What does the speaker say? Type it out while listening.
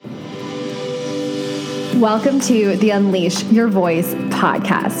Welcome to the Unleash Your Voice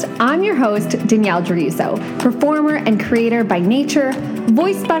podcast. I'm your host, Danielle Druso, performer and creator by nature,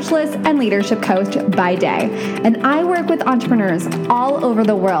 voice specialist, and leadership coach by day. And I work with entrepreneurs all over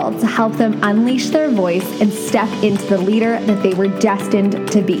the world to help them unleash their voice and step into the leader that they were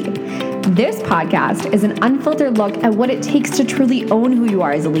destined to be. This podcast is an unfiltered look at what it takes to truly own who you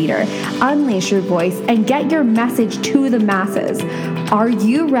are as a leader, unleash your voice, and get your message to the masses. Are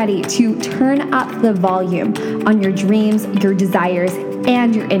you ready to turn up the volume on your dreams, your desires,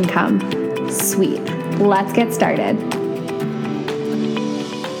 and your income? Sweet. Let's get started.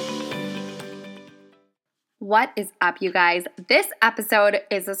 What is up, you guys? This episode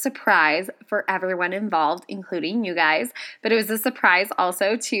is a surprise for everyone involved, including you guys, but it was a surprise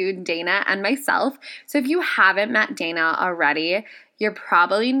also to Dana and myself. So if you haven't met Dana already, you're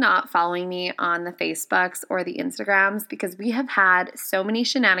probably not following me on the Facebooks or the Instagrams because we have had so many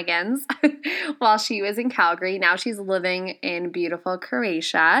shenanigans while she was in Calgary. Now she's living in beautiful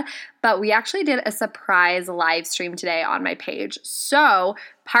Croatia, but we actually did a surprise live stream today on my page. So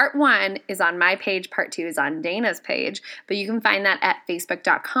part 1 is on my page, part 2 is on Dana's page, but you can find that at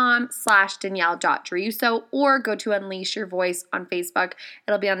facebook.com/Danielle.Druso or go to Unleash Your Voice on Facebook.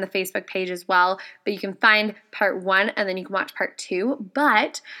 It'll be on the Facebook page as well, but you can find part 1 and then you can watch part 2.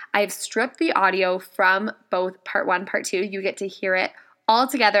 But I've stripped the audio from both part 1, part 2. You get to hear it all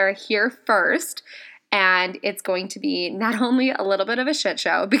together here first. And it's going to be not only a little bit of a shit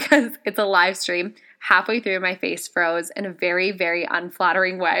show because it's a live stream. Halfway through, my face froze in a very, very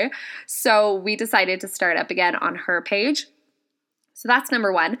unflattering way. So we decided to start up again on her page. So that's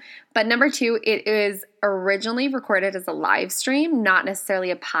number 1. But number 2, it is originally recorded as a live stream, not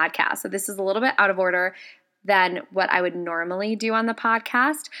necessarily a podcast. So this is a little bit out of order than what I would normally do on the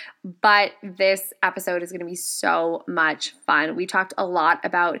podcast, but this episode is going to be so much fun. We talked a lot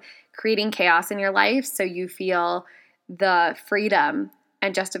about creating chaos in your life so you feel the freedom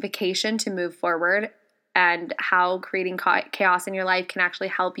and justification to move forward, and how creating chaos in your life can actually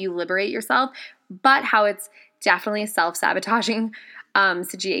help you liberate yourself, but how it's definitely a self-sabotaging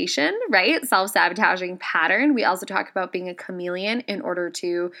situation, right? Self-sabotaging pattern. We also talk about being a chameleon in order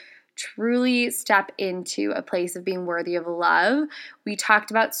to truly step into a place of being worthy of love. We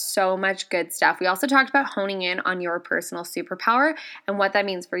talked about so much good stuff. We also talked about honing in on your personal superpower and what that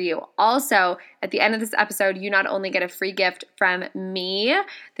means for you. Also, at the end of this episode, you not only get a free gift from me,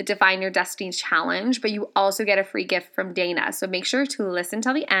 the Define Your Destiny Challenge, but you also get a free gift from Dana. So make sure to listen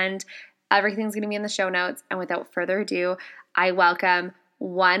till the end. Everything's going to be in the show notes. And without further ado, I welcome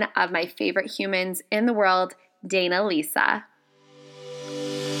one of my favorite humans in the world, Dana Lisa.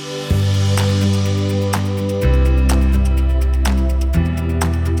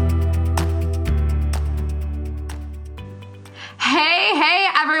 Hey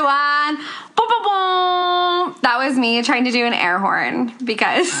everyone. Boom, boom, boom. That was me trying to do an air horn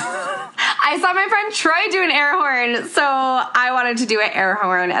because I saw my friend Troy do an air horn. So I wanted to do an air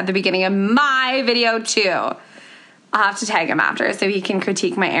horn at the beginning of my video too. I'll have to tag him after so he can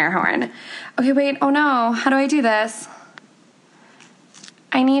critique my air horn. Okay, wait. Oh no. How do I do this?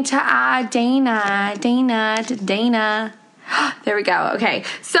 I need to add Dana. There we go. Okay.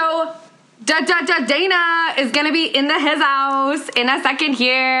 So Dana is going to be in his house in a second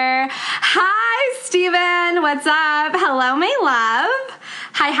here. Hi, Steven. What's up? Hello, my love.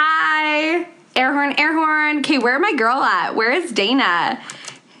 Hi. Air horn. Okay, where my girl at? Where is Dana?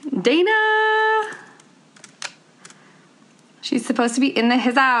 She's supposed to be in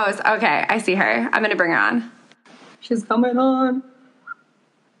his house. Okay, I see her. I'm going to bring her on. She's coming on.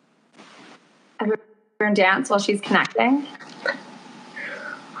 Everyone dance while she's connecting.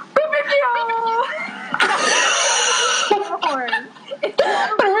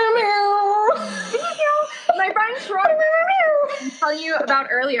 My friend Troy, I'm telling you about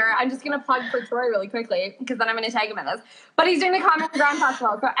earlier. I'm just going to plug for Troy really quickly because then I'm going to tag him in this. But he's doing the Common Ground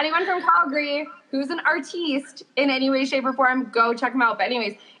Festival. So anyone from Calgary who's an artiste in any way, shape, or form, go check him out. But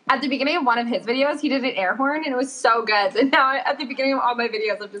anyways, at the beginning of one of his videos, he did an air horn and it was so good. And now at the beginning of all my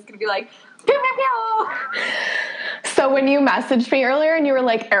videos, I'm just going to be like, pew, pew, pew. So when you messaged me earlier and you were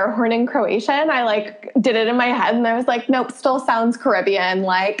like air horn in Croatian, I did it in my head and I was like, nope, still sounds Caribbean.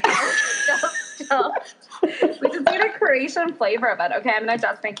 Still. We just need a Croatian flavor of it. Okay, I'm going to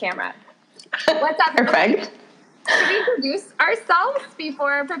adjust my camera. What's up? Perfect. Should we introduce ourselves for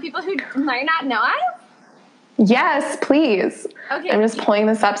people who might not know us? Yes, please. Okay. I'm just pulling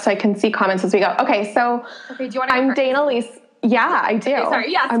this up so I can see comments as we go. Okay, so do you want to I'm Dana Lisa. Yeah, I do. Okay,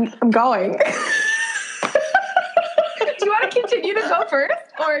 sorry, yes. I'm going. Do you want to continue to go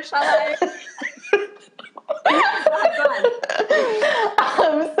first, or shall I? Go ahead.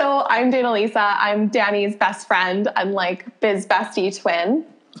 So I I'm Dana Lisa. I'm Danny's best friend and like biz bestie twin.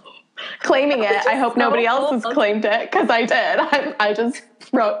 Claiming it. I hope nobody else has claimed it because I did. I just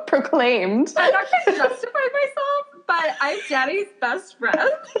proclaimed. I'm not going to justify myself, but I'm Danny's best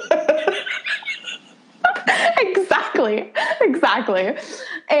friend. Exactly.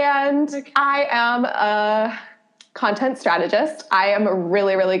 And I am a content strategist. I am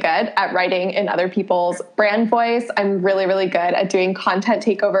really, really good at writing in other people's brand voice. I'm really, really good at doing content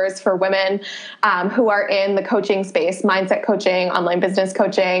takeovers for women who are in the coaching space, mindset coaching, online business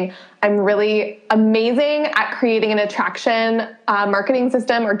coaching. I'm really amazing at creating an attraction marketing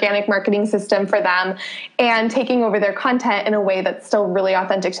system, organic marketing system for them, and taking over their content in a way that's still really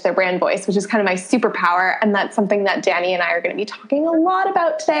authentic to their brand voice, which is kind of my superpower. And that's something that Danny and I are going to be talking a lot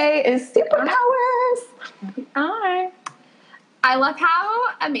about today is superpowers. I love how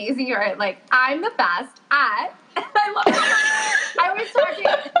amazing you are. Like, I'm the best at, I love it. I was talking,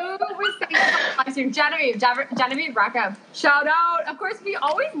 who was saying last year? Genevieve Rackham. Shout out. Of course, we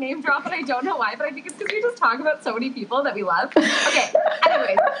always name drop, and I don't know why, but I think it's because we just talk about so many people that we love. Okay,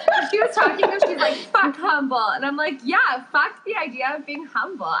 anyways, she was talking, and she's like, fuck humble. And I'm like, yeah, fuck the idea of being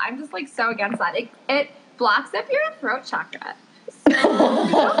humble. I'm just, like, so against that. It blocks up your throat chakra. So,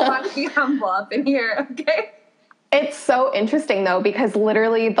 we don't want to be humble up in here, okay? It's so interesting though, because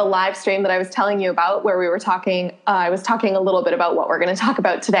literally the live stream that I was telling you about where we were talking, I was talking a little bit about what we're going to talk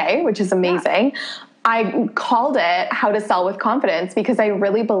about today, which is amazing. Yeah. I called it How to Sell with Confidence because I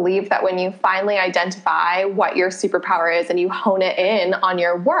really believe that when you finally identify what your superpower is and you hone it in on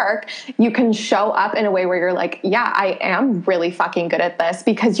your work, you can show up in a way where you're like, yeah, I am really fucking good at this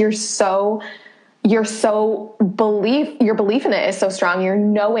because your belief in it is so strong.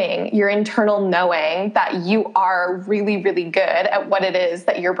 Your internal knowing that you are really, really good at what it is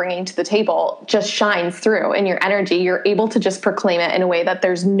that you're bringing to the table just shines through in your energy. You're able to just proclaim it in a way that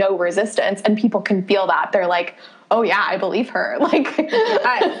there's no resistance and people can feel that. They're like, oh yeah, I believe her. Like,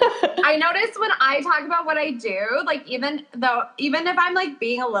 I notice when I talk about what I do, like even if I'm like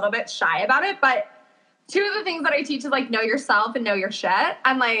being a little bit shy about it, but two of the things that I teach is like know yourself and know your shit.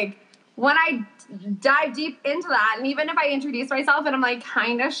 I'm like, when I dive deep into that, and even if I introduce myself and I'm like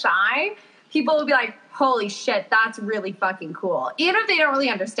kind of shy, people will be like, holy shit, that's really fucking cool. Even if they don't really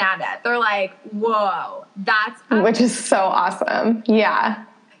understand it, they're like, whoa, that's amazing. Which is so awesome. Yeah.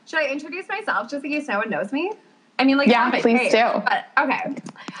 Should I introduce myself just in case no one knows me? I mean, like, yeah, please do. But okay,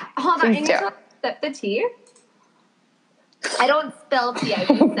 hold on. I need to sip the tea. I don't spill tea. I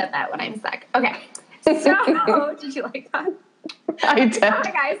just sip it when I'm sick. Okay. So, did you like that? I did.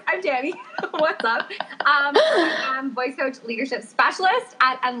 Hi guys, I'm Danny. What's up? I'm voice coach, leadership specialist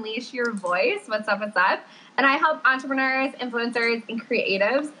at Unleash Your Voice. What's up? And I help entrepreneurs, influencers, and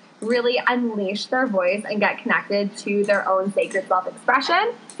creatives really unleash their voice and get connected to their own sacred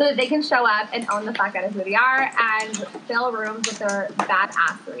self-expression so that they can show up and own the fuck out of who they are and fill rooms with their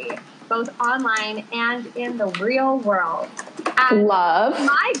badassery, both online and in the real world. And love.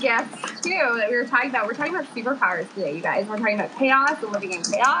 My gifts, too, that we're talking about superpowers today, you guys. We're talking about chaos and living in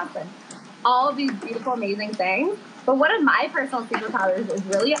chaos and all of these beautiful, amazing things. But one of my personal superpowers is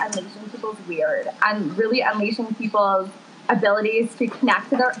really unleashing people's weird and really unleashing people's abilities to connect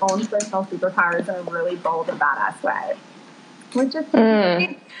to their own personal superpowers in a really bold and badass way. Which is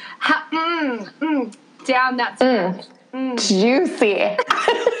damn, that's juicy.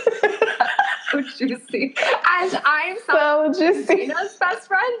 So juicy. And I'm so juicy. Dana's best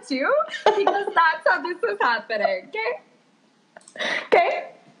friend too, because that's how this is happening.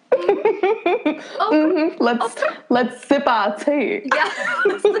 Okay. Let's sip our tea. Yeah,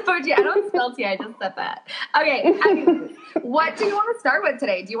 sip our tea. I don't spill tea. I just sip it. Okay. What do you want to start with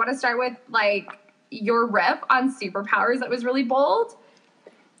today? Do you want to start with like your rip on superpowers that was really bold?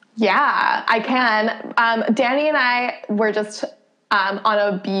 Yeah, I can. Danny and I were just on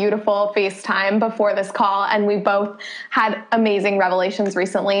a beautiful FaceTime before this call, and we both had amazing revelations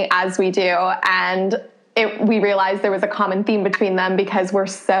recently, as we do, and we realized there was a common theme between them because we're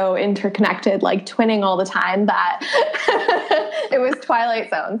so interconnected, like twinning all the time, that it was Twilight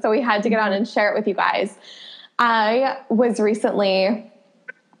Zone. So we had to get on and share it with you guys. I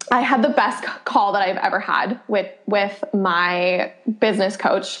had the best call that I've ever had with my business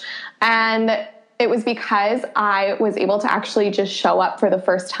coach. And it was because I was able to actually just show up for the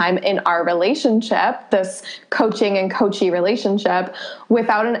first time in our relationship, this coaching and coachee relationship,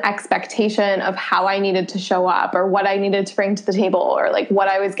 without an expectation of how I needed to show up or what I needed to bring to the table or like what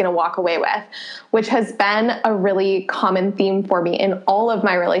I was going to walk away with, which has been a really common theme for me in all of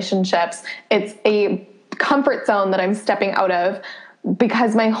my relationships. It's a comfort zone that I'm stepping out of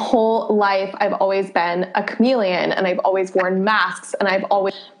because my whole life I've always been a chameleon and I've always worn masks and I've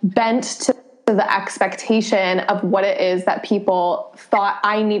always bent to the expectation of what it is that people thought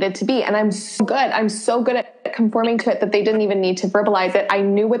I needed to be. And I'm so good. I'm so good at conforming to it that they didn't even need to verbalize it. I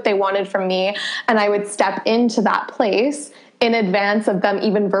knew what they wanted from me, and I would step into that place in advance of them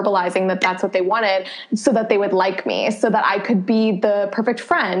even verbalizing that that's what they wanted, so that they would like me, so that I could be the perfect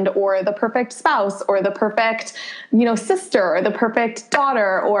friend or the perfect spouse or the perfect, sister or the perfect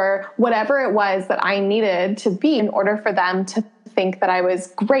daughter or whatever it was that I needed to be in order for them to think that I was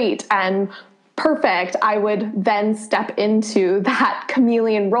great and perfect. I would then step into that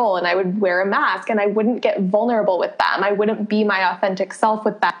chameleon role and I would wear a mask and I wouldn't get vulnerable with them. I wouldn't be my authentic self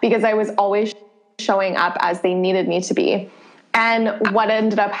with them because I was always showing up as they needed me to be. And what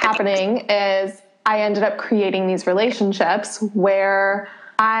ended up happening is I ended up creating these relationships where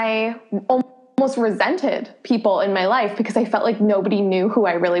I almost resented people in my life because I felt like nobody knew who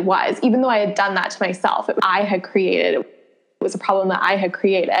I really was, even though I had done that to myself. I had created, it was a problem that I had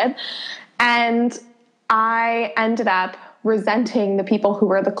created. And I ended up resenting the people who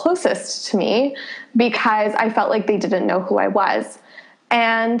were the closest to me because I felt like they didn't know who I was.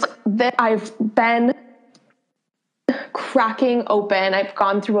 And then I've been cracking open. I've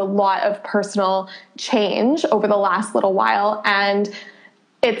gone through a lot of personal change over the last little while, and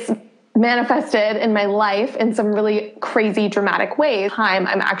it's manifested in my life in some really crazy, dramatic ways. I'm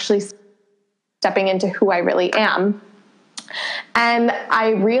actually stepping into who I really am. And I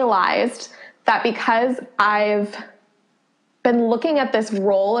realized that because I've been looking at this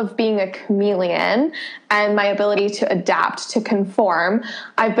role of being a chameleon and my ability to adapt, to conform,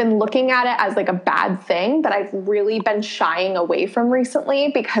 I've been looking at it as like a bad thing that I've really been shying away from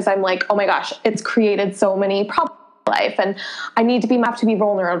recently because I'm like, oh my gosh, it's created so many problems in my life and I need to be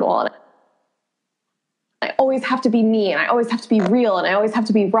vulnerable. And I always have to be me and I always have to be real and I always have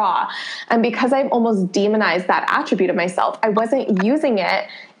to be raw. And because I've almost demonized that attribute of myself, I wasn't using it,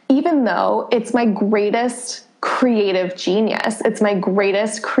 even though it's my greatest creative genius. It's my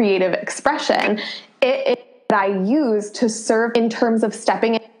greatest creative expression. It I use to serve in terms of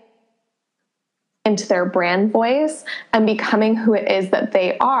stepping into their brand voice and becoming who it is that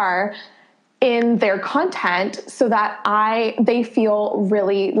they are in their content, so that they feel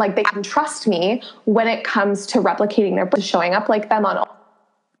really like they can trust me when it comes to replicating showing up like them on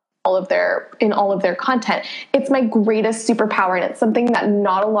all of their content. It's my greatest superpower, and it's something that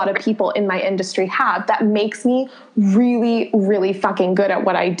not a lot of people in my industry have, that makes me really, really fucking good at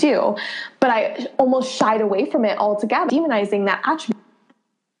what I do. But I almost shied away from it altogether, demonizing that attribute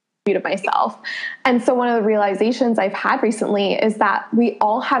of myself. And so one of the realizations I've had recently is that we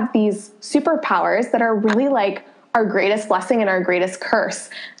all have these superpowers that are really like our greatest blessing and our greatest curse.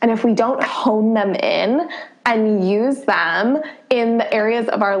 And if we don't hone them in and use them in the areas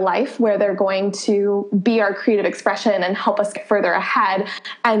of our life where they're going to be our creative expression and help us get further ahead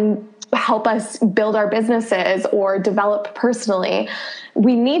and help us build our businesses or develop personally,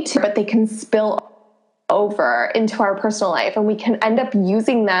 we need to, but they can spill over into our personal life and we can end up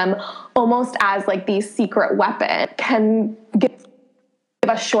using them almost as like these secret weapons. Can give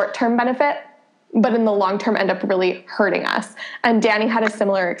us short-term benefit, but in the long term end up really hurting us. And Danny had a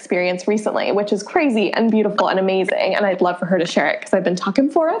similar experience recently, which is crazy and beautiful and amazing. And I'd love for her to share it because I've been talking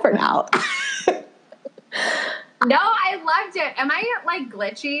forever now. No, I loved it. Am I like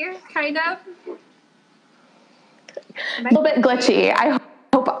glitchy, kind of? A little bit glitchy. I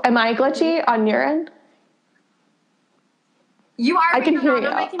hope, am I glitchy on your end? You are. I can hear you.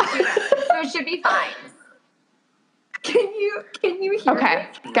 On my computer, so it should be fine. Can you hear me? Okay,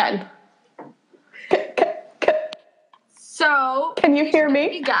 good. So can you hear me?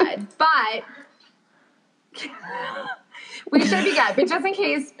 Be good, but we should be good. But just in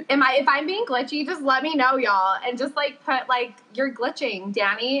case, if I'm being glitchy, just let me know, y'all, and just like put like you're glitching,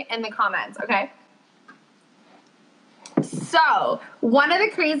 Danny, in the comments, okay? So one of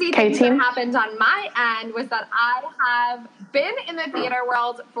the crazy things that happened on my end was that I have been in the theater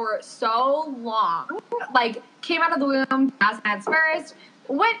world for so long. Like, came out of the womb, as first,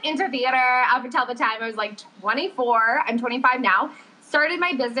 went into theater up until the time I was like 24. I'm 25 now. Started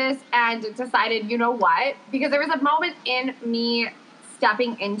my business and decided, you know what? Because there was a moment in me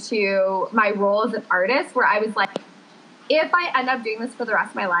stepping into my role as an artist where I was like, if I end up doing this for the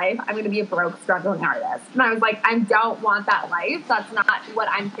rest of my life, I'm going to be a broke, struggling artist. And I was like, I don't want that life. That's not what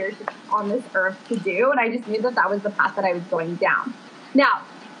I'm here on this earth to do. And I just knew that that was the path that I was going down. Now,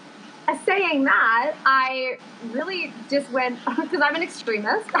 saying that, I really just went, because I'm an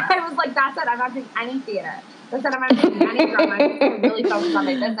extremist, I was like, that's it. I'm not doing any theater. That's it. I'm not doing any drama. I'm really focused on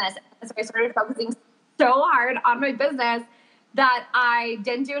my business. And so I started focusing so hard on my business that I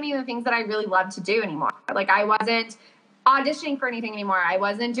didn't do any of the things that I really loved to do anymore. Like I wasn't auditioning for anything anymore. I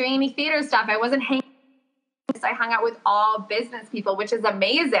wasn't doing any theater stuff. I wasn't hanging. I hung out with all business people, which is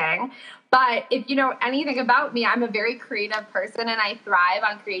amazing. But if you know anything about me, I'm a very creative person and I thrive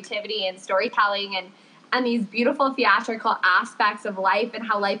on creativity and storytelling and these beautiful theatrical aspects of life and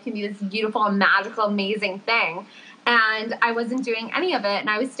how life can be this beautiful, magical, amazing thing. And I wasn't doing any of it. And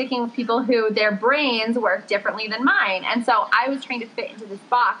I was sticking with people who their brains work differently than mine. And so I was trying to fit into this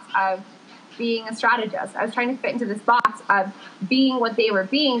box of being a strategist. I was trying to fit into this box of being what they were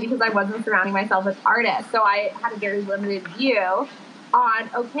being because I wasn't surrounding myself with artists. So I had a very limited view on,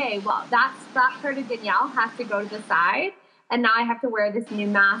 okay, well, that part of Danielle has to go to the side. And now I have to wear this new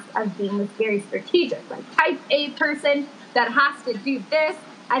mask of being this very strategic, like type A person that has to do this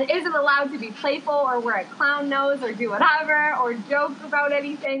and isn't allowed to be playful or wear a clown nose or do whatever or joke about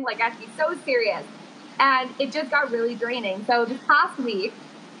anything. Like I have to be so serious. And it just got really draining. So this past week,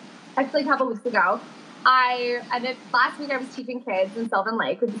 actually a couple weeks ago, last week I was teaching kids in Sylvan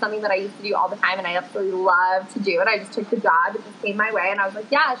Lake, which is something that I used to do all the time and I absolutely love to do. And I just took the job. It just came my way and I was like,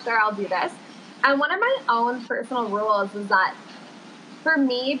 yeah, sure, I'll do this. And one of my own personal rules is that for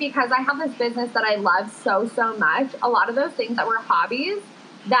me, because I have this business that I love so, so much, a lot of those things that were hobbies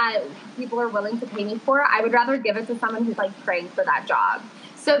that people are willing to pay me for, I would rather give it to someone who's like praying for that job.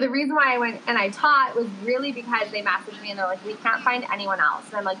 So the reason why I went and I taught was really because they messaged me and they're like, we can't find anyone else.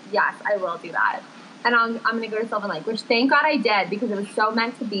 And I'm like, yes, I will do that. And I'm going to go to Sylvan Lake, which thank God I did because it was so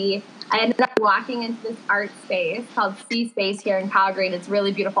meant to be. I ended up walking into this art space called C Space here in Calgary, and it's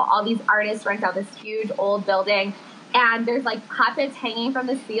really beautiful. All these artists rent out this huge old building, and there's like puppets hanging from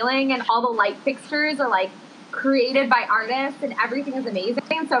the ceiling, and all the light fixtures are like created by artists, and everything is amazing.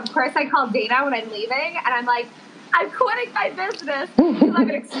 So of course I called Dana when I'm leaving, and I'm like, I'm quitting my business because I'm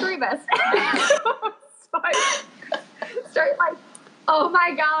an extremist. So I start like, oh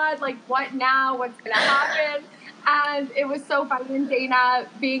my God, like what now? What's going to happen? And it was so funny. And Dana,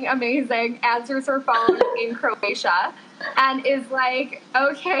 being amazing, answers her phone in Croatia and is like,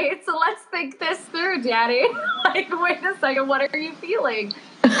 okay, so let's think this through, Daddy. Like, wait a second, what are you feeling?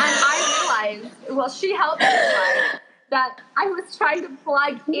 And I realized, well, she helped me realize that I was trying to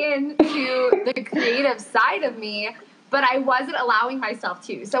plug into the creative side of me, but I wasn't allowing myself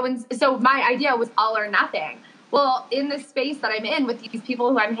to. So my idea was all or nothing. Well, in this space that I'm in with these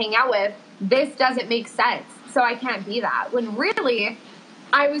people who I'm hanging out with, this doesn't make sense. So I can't be that. When really,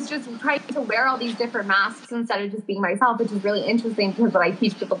 I was just trying to wear all these different masks instead of just being myself, which is really interesting because what I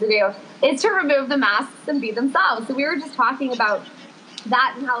teach people to do is to remove the masks and be themselves. So we were just talking about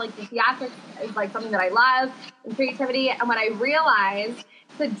that and how like the theatrics is like something that I love and creativity. And when I realized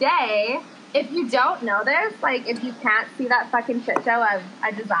today, if you don't know this, like if you can't see that fucking shit show of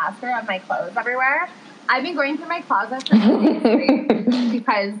a disaster of my clothes everywhere, I've been going through my closet for 2 days straight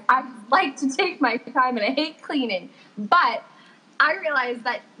because I like to take my time and I hate cleaning. But I realized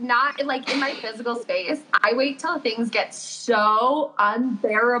that not like in my physical space, I wait till things get so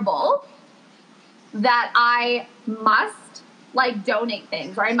unbearable that I must like donate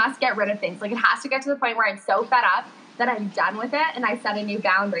things or I must get rid of things. Like it has to get to the point where I'm so fed up that I'm done with it and I set a new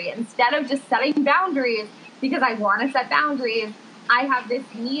boundary. Instead of just setting boundaries because I want to set boundaries, I have this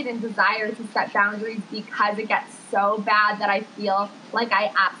need and desire to set boundaries because it gets so bad that I feel like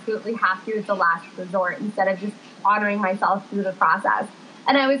I absolutely have to. It's the last resort instead of just honoring myself through the process.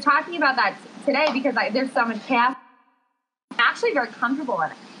 And I was talking about that today because there's so much chaos. I'm actually very comfortable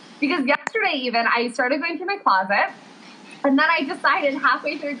in it. Because yesterday even, I started going through my closet and then I decided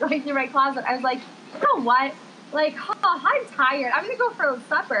halfway through going through my closet, I was like, you know what? Like, oh, I'm tired. I'm going to go for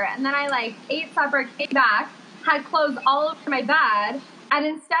supper. And then I like ate supper, came back, had clothes all over my bed. And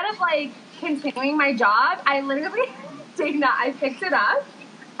instead of like continuing my job, I literally, Dana, I picked it up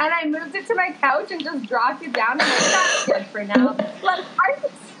and I moved it to my couch and just dropped it down. And like, that's good for now. Like, I'm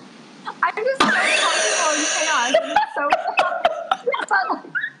just so comfortable in chaos. And it's so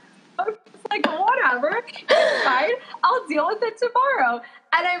like, whatever, it's fine. I'll deal with it tomorrow.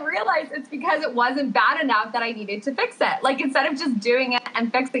 And I realized it's because it wasn't bad enough that I needed to fix it. Like, instead of just doing it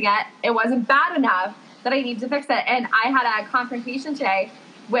and fixing it, it wasn't bad enough that I needed to fix it. And I had a confrontation today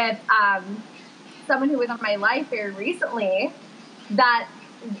with someone who was on my life very recently that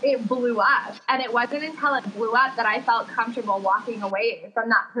it blew up. And it wasn't until it blew up that I felt comfortable walking away from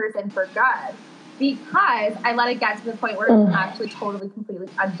that person for good. Because I let it get to the point where it was actually totally, completely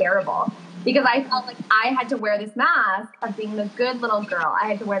unbearable. Because I felt like I had to wear this mask of being the good little girl. I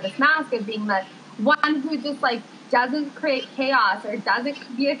had to wear this mask of being the one who just like doesn't create chaos or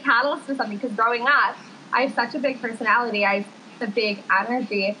doesn't be a catalyst for something. Because growing up, I have such a big personality. I have a big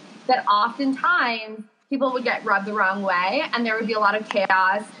energy that oftentimes people would get rubbed the wrong way, and there would be a lot of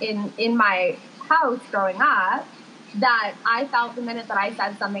chaos in my house growing up, that I felt the minute that I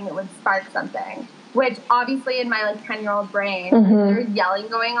said something, it would spark something. Which obviously in my 10-year-old brain, there's yelling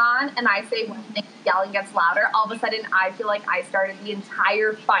going on, and I say one thing, yelling gets louder. All of a sudden, I feel like I started the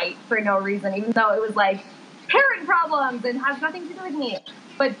entire fight for no reason, even though it was parent problems and has nothing to do with me.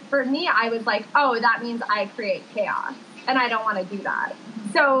 But for me, I was like, oh, that means I create chaos, and I don't want to do that.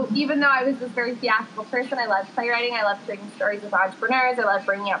 So even though I was this very theatrical person, I loved playwriting, I loved creating stories with entrepreneurs, I loved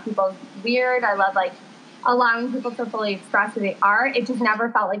bringing out people's weird, I love allowing people to fully express who they are. It just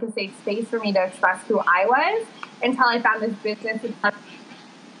never felt like a safe space for me to express who I was until I found this business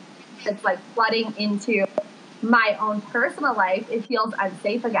that's flooding into my own personal life. It feels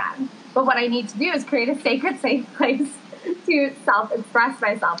unsafe again. But what I need to do is create a sacred, safe place to self-express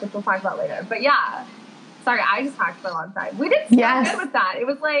myself, which we'll talk about later. But yeah, sorry, I just talked for a long time. We did so good with that. It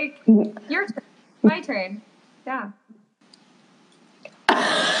was your turn, my turn. Yeah.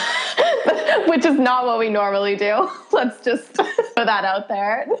 Which is not what we normally do. Let's just put that out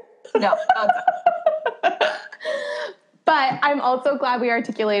there. No. But I'm also glad we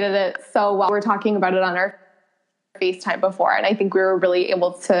articulated it so well. We're talking about it on our FaceTime before, and I think we were really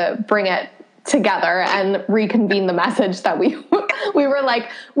able to bring it together and reconvene the message that we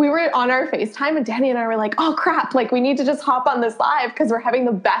were on our FaceTime, and Danny and I were like, oh crap, we need to just hop on this live because we're having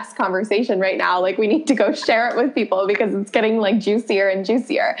the best conversation right now. We need to go share it with people because it's getting juicier and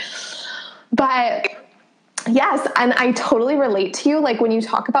juicier. But yes, and I totally relate to you. When you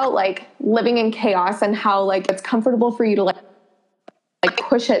talk about living in chaos and how it's comfortable for you to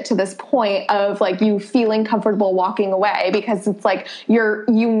push it to this point of you feeling comfortable walking away because it's you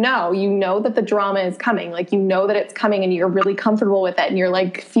know that the drama is coming, you know that it's coming and you're really comfortable with it and you're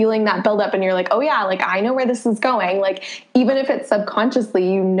feeling that build up and you're oh yeah, I know where this is going. Even if it's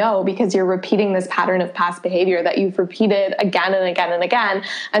subconsciously, because you're repeating this pattern of past behavior that you've repeated again and again and again.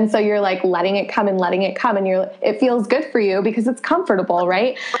 And so you're letting it come and it feels good for you because it's comfortable,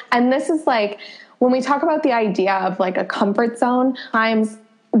 right? And this is when we talk about the idea of a comfort zone, times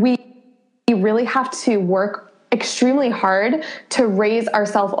we really have to work extremely hard to raise our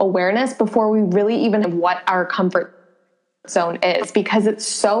self-awareness before we really even know what our comfort zone is, because it's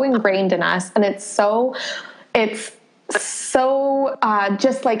so ingrained in us and it's so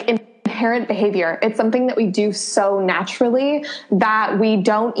just inherent behavior. It's something that we do so naturally that we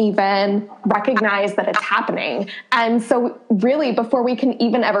don't even recognize that it's happening. And so really, before we can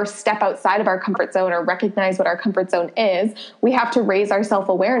even ever step outside of our comfort zone or recognize what our comfort zone is, we have to raise our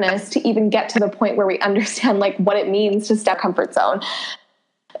self-awareness to even get to the point where we understand what it means to step comfort zone.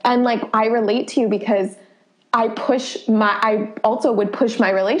 And I relate to you because I also would push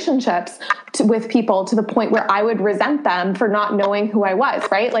my relationships with people to the point where I would resent them for not knowing who I was,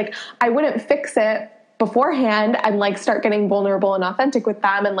 right? I wouldn't fix it beforehand and start getting vulnerable and authentic with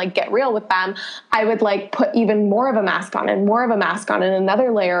them and get real with them. I would put even more of a mask on and more of a mask on and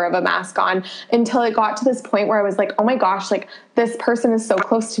another layer of a mask on until it got to this point where I was oh my gosh, this person is so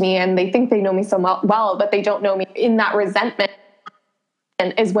close to me and they think they know me so well, but they don't know me. In that resentment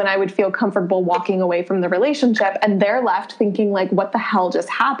is when I would feel comfortable walking away from the relationship, and they're left thinking what the hell just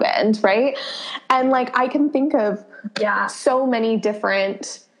happened, right? And I can think of so many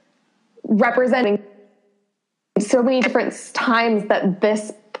different representing so many different times that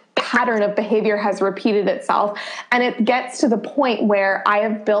this pattern of behavior has repeated itself. And it gets to the point where I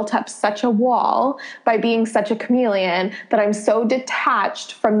have built up such a wall by being such a chameleon that I'm so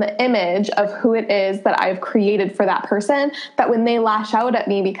detached from the image of who it is that I've created for that person that when they lash out at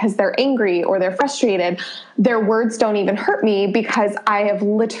me because they're angry or they're frustrated, their words don't even hurt me because I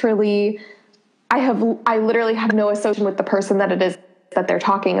literally have no association with the person that it is that they're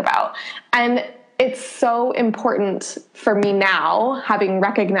talking about. And it's so important for me now, having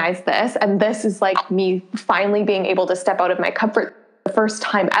recognized this, and this is me finally being able to step out of my comfort the first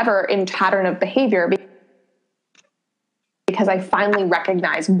time ever in pattern of behavior, because I finally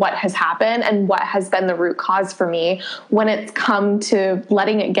recognize what has happened and what has been the root cause for me when it's come to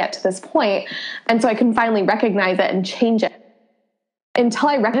letting it get to this point. And so I can finally recognize it and change it. Until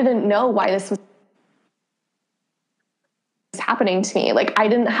I didn't know why this was happening to me. I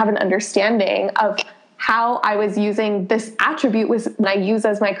didn't have an understanding of how I was using this attribute when I use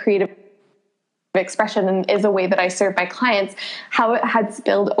as my creative expression and is a way that I serve my clients, how it had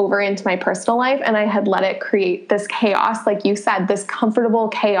spilled over into my personal life. And I had let it create this chaos, like you said, this comfortable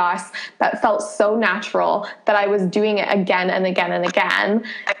chaos that felt so natural that I was doing it again and again and again,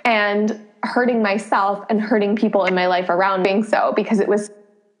 and hurting myself and hurting people in my life around being so, because it was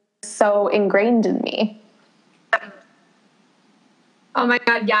so ingrained in me. Oh my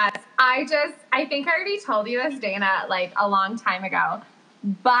God, yes. I think I already told you this, Dana, like a long time ago.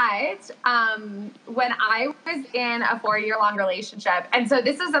 But when I was in a 4-year-long relationship, and so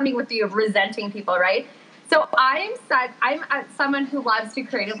this is something with the resenting people, right? So I'm someone who loves to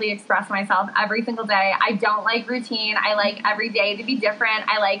creatively express myself every single day. I don't like routine. I like every day to be different.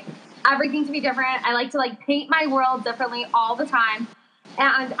 I like everything to be different. I like to like paint my world differently all the time.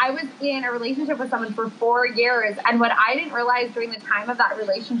 And I was in a relationship with someone for 4 years. And what I didn't realize during the time of that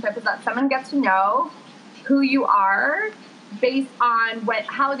relationship is that someone gets to know who you are based on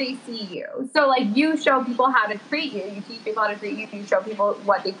how they see you. So like you show people how to treat you, you teach people how to treat you, you show people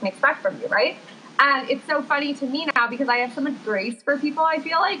what they can expect from you, right? And it's so funny to me now because I have so much grace for people. I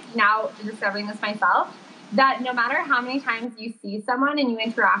feel like now discovering this myself, that no matter how many times you see someone and you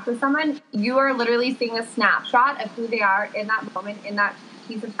interact with someone, you are literally seeing a snapshot of who they are in that moment, in that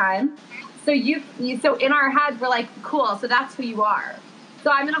piece of time. So so in our heads, we're like, cool, so that's who you are.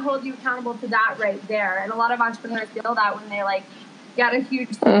 So I'm going to hold you accountable to that right there. And a lot of entrepreneurs feel that when they like get a huge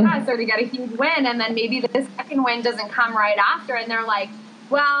success or to get a huge win, and then maybe the second win doesn't come right after, and they're like,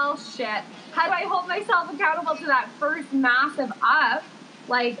 well, shit, how do I hold myself accountable to that first massive up,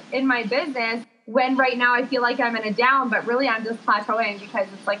 like in my business, when right now I feel like I'm in a down, but really I'm just plateauing because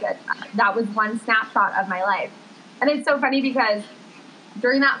it's like that was one snapshot of my life. And it's so funny because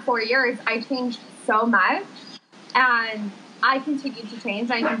during that 4 years, I changed so much, and I continued to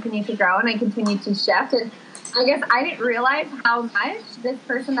change, I continued to grow, and I continued to shift. And I guess I didn't realize how much this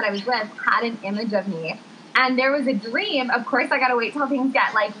person that I was with had an image of me. And there was a dream. Of course, I got to wait till things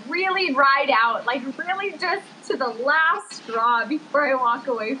get like really ride out, like really just to the last straw before I walk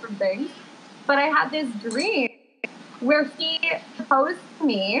away from things. But I had this dream where he proposed to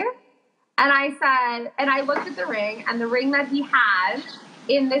me, and I said, and I looked at the ring, and the ring that he had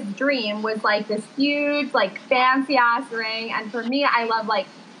in this dream was like this huge, like fancy ass ring. And for me, I love like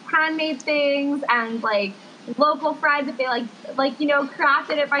handmade things and like local friends that they like, you know,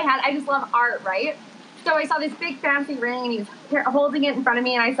 crafted it by hand. I just love art, right? So I saw this big fancy ring, and he was holding it in front of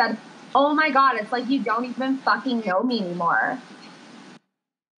me, and I said, oh my God, it's like you don't even fucking know me anymore.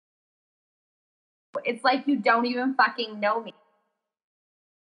 It's like you don't even fucking know me.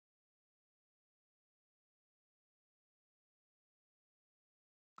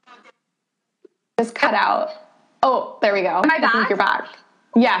 Just cut out. Oh, there we go. Am I back? I think you're back.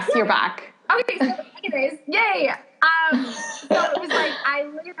 Yes, you're back. Okay, so anyways, yay. So it was like, I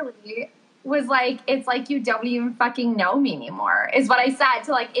literally was like, it's like you don't even fucking know me anymore, is what I said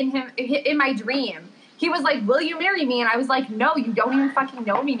to like in my dream. He was like, will you marry me? And I was like, no, you don't even fucking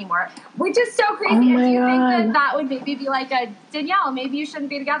know me anymore. Which is so crazy. Oh and my do you God. think that would maybe be like a Danielle, maybe you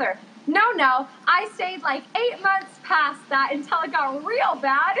shouldn't be together? No. I stayed like 8 months past that until it got real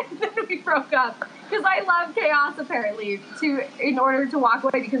bad, and then we broke up. Because I love chaos, apparently, in order to walk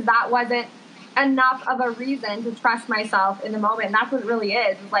away, because that wasn't enough of a reason to trust myself in the moment. And that's what it really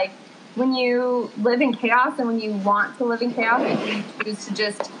is. It's like when you live in chaos, and when you want to live in chaos, and you choose to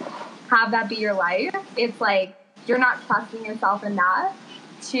just have that be your life, it's like you're not trusting yourself enough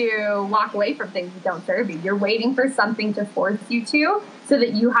to walk away from things that don't serve you. You're waiting for something to force you to, so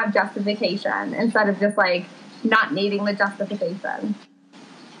that you have justification instead of just like not needing the justification.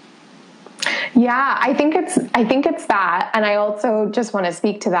 Yeah, I think it's that. And I also just want to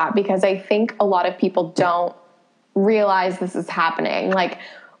speak to that because I think a lot of people don't realize this is happening. Like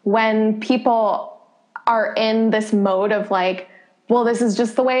when people are in this mode of like, well, this is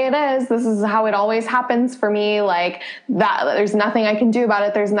just the way it is. This is how it always happens for me. Like that, there's nothing I can do about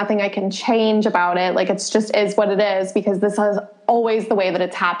it. There's nothing I can change about it. Like it's just is what it is because this is always the way that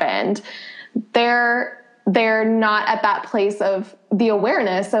it's happened. They're not at that place of the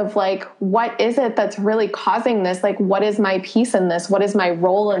awareness of like, what is it that's really causing this? Like, what is my piece in this? What is my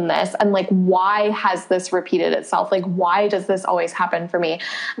role in this? And like, why has this repeated itself? Like, why does this always happen for me?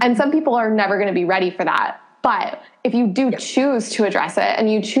 And some people are never going to be ready for that. But if you do choose to address it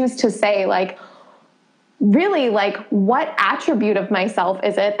and you choose to say like, really, like, what attribute of myself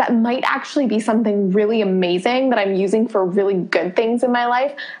is it that might actually be something really amazing that I'm using for really good things in my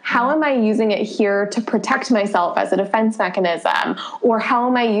life? How am I using it here to protect myself as a defense mechanism? Or how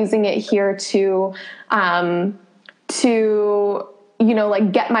am I using it here to like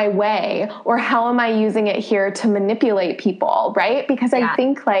get my way? Or how am I using it here to manipulate people, right? Because I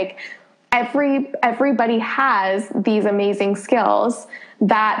think like everybody has these amazing skills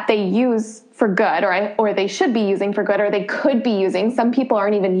that they use for good, or they should be using for good, or they could be using. Some people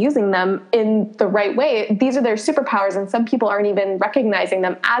aren't even using them in the right way. These are their superpowers, and some people aren't even recognizing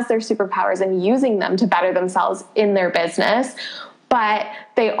them as their superpowers and using them to better themselves in their business. but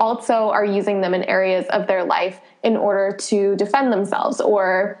they also are using them in areas of their life in order to defend themselves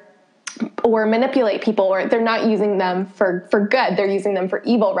or manipulate people, or they're not using them for good. They're using them for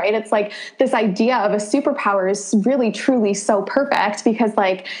evil, right? It's like this idea of a superpower is really, truly so perfect because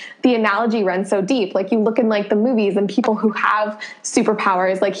like the analogy runs so deep. Like you look in like the movies and people who have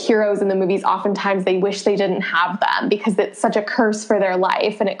superpowers, like heroes in the movies, oftentimes they wish they didn't have them because it's such a curse for their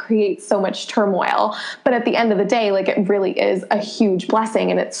life and it creates so much turmoil. But at the end of the day, like it really is a huge blessing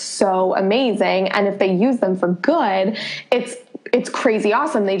and it's so amazing. And if they use them for good, it's crazy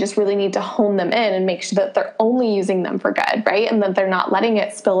awesome. They just really need to hone them in and make sure that they're only using them for good, right? And that they're not letting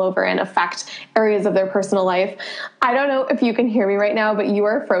it spill over and affect areas of their personal life. I don't know if you can hear me right now, but you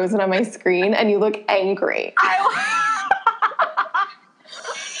are frozen on my screen and you look angry. I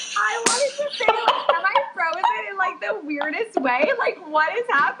wanted to say, like, am I frozen in like the weirdest way? Like, what is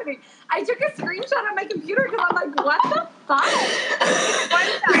happening? I took a screenshot on my computer because I'm like, what the fuck? What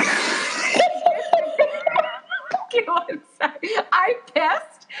is that? Okay, one sec. I'm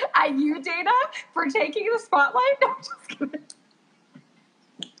pissed at you, Dana, for taking the spotlight. No, I'm just kidding.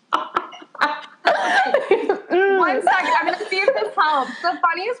 One second. I'm going to see if this helps. The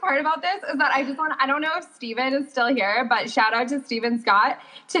funniest part about this is that I don't know if Steven is still here, but shout out to Steven Scott.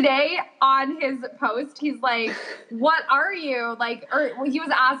 Today on his post, he's like, what are you? Like, or he was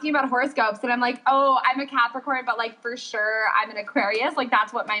asking about horoscopes and I'm like, oh, I'm a Capricorn, but like for sure I'm an Aquarius. Like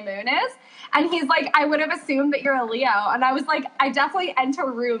that's what my moon is. And he's like, I would have assumed that you're a Leo. And I was like, I definitely enter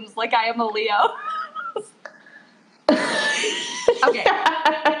rooms like I am a Leo. Okay.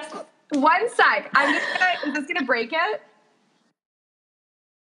 One sec. Is this gonna break it?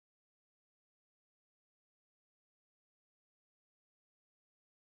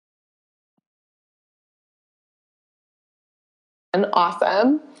 And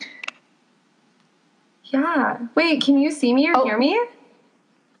awesome. Yeah. Wait, can you see me or hear me?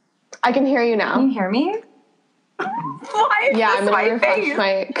 I can hear you now. Can you hear me? Why is Yeah, this I'm gonna my refresh face?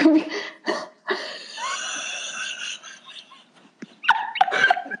 my computer.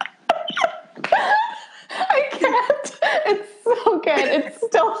 I can't. It's so good. It's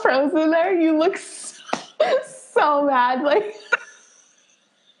still frozen there. You look so mad. Like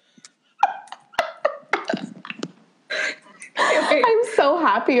I'm so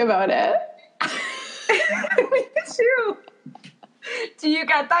happy about it. Me too. Do you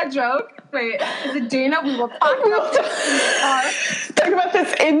get that joke? Wait, is it Dana? We will talk about this in the car. Talk about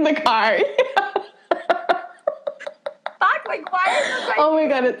this in the car. Fuck, like why is this Oh my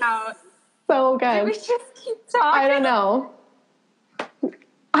god, it's out? so Do good. we just keep talking?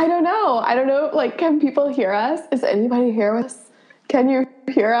 I don't know. Like, can people hear us? Is anybody here with us? Can you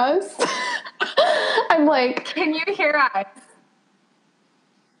hear us? I'm like, can you hear us?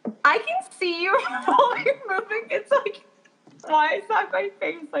 I can see you while you're moving. It's like, why is that my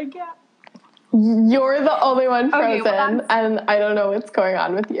face? I can't. you're the only one Okay, frozen, well, and I don't know what's going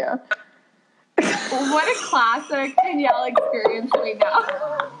on with you. What a classic Danielle experience right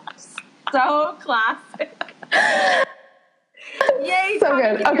now. So classic. Yay. So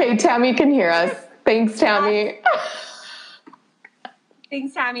good. Okay, Tammy can hear us. Thanks, Tammy.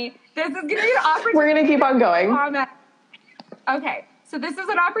 Thanks, Tammy. This is going to be an opportunity. We're going to keep on going. Comment. Okay, so this is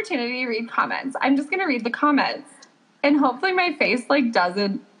an opportunity to read comments. I'm just going to read the comments. And hopefully my face, like,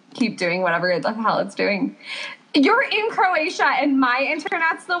 doesn't keep doing whatever the hell it's doing. You're in Croatia, and my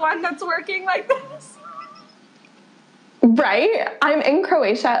internet's the one that's working like this. Right? I'm in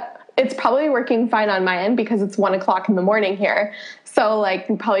Croatia. It's probably working fine on my end because it's 1:00 in the morning here. So like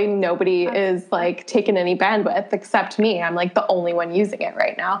probably nobody is like taking any bandwidth except me. I'm like the only one using it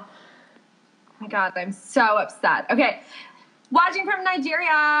right now. Oh my God, I'm so upset. Okay. Watching from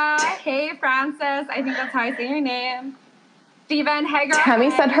Nigeria. Hey, Francis. I think that's how I say your name. Steven, hey, girl. Tammy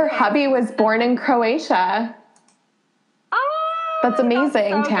said her hubby was born in Croatia. Oh, That's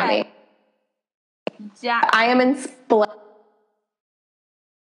amazing, that's so Tammy. good. Yeah. I am in Split.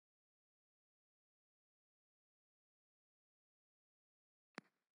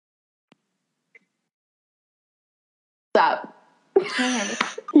 Up. Can you hear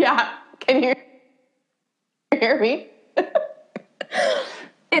me? Yeah. Can you hear me?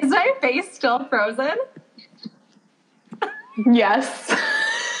 Is my face still frozen? Yes.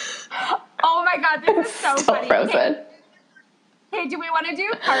 Oh my God, this is so Still funny. frozen. Hey, do we want to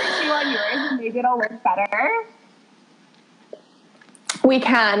do part 2 on yours? Maybe it'll work better. We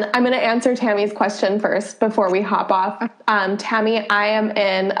can. I'm going to answer Tammy's question first before we hop off. Tammy, I am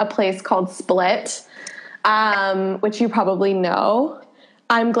in a place called Split, which you probably know.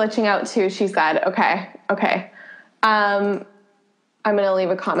 I'm glitching out too, she said. Okay. I'm going to leave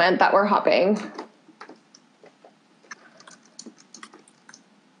a comment that we're hopping.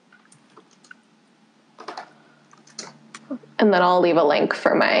 And then I'll leave a link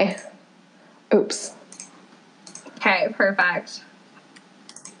for my, oops. Okay, perfect.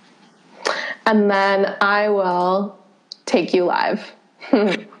 And then I will take you live.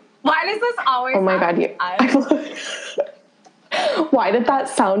 Why does this always Oh my God, why did that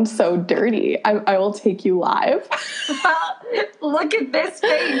sound so dirty? I will take you live. Look at this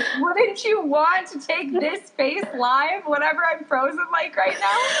face. Wouldn't you want to take this face live whenever I'm frozen like right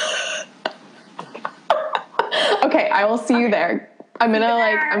now? Okay, I will see you there. I'm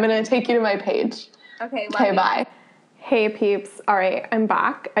gonna take you to my page. Okay, bye. Hey peeps. All right, I'm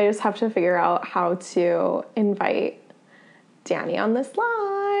back. I just have to figure out how to invite Danny on this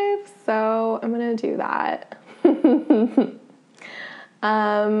live. So I'm gonna do that.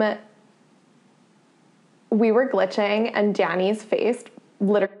 We were glitching and Danny's face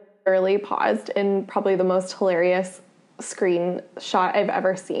literally paused in probably the most hilarious screenshot I've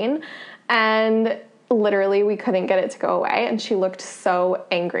ever seen. And literally we couldn't get it to go away. And she looked so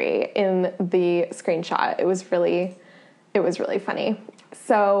angry in the screenshot. It was really funny.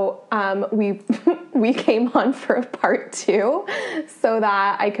 So we came on for a part 2 so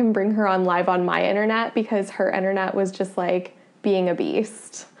that I can bring her on live on my internet because her internet was just like being a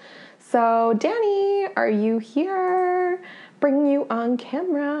beast. So Danny, are you here? Bring you on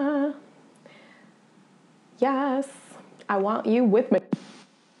camera. Yes, I want you with me.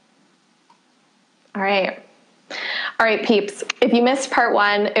 All right, peeps. If you missed part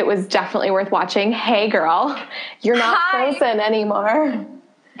 1, it was definitely worth watching. Hey, girl, you're not frozen anymore.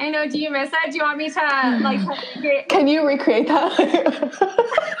 I know. Do you miss it? Do you want me to recreate? Can you recreate that?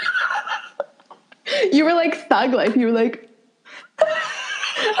 You were like thug life. You were like.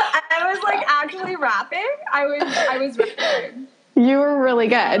 I was like actually rapping. I was rapping. You were really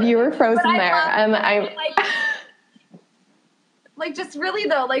good. You were frozen there, and I. Like just really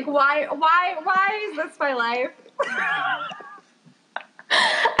though, like why is this my life?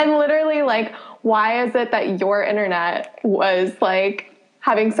 I'm literally like, why is it that your internet was like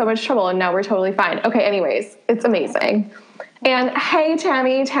having so much trouble and now we're totally fine? Okay, anyways, it's amazing. And hey,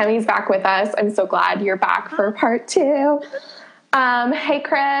 Tammy's back with us. I'm so glad you're back for part 2. Hey,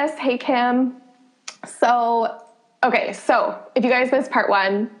 Chris. Hey, Kim. So if you guys missed part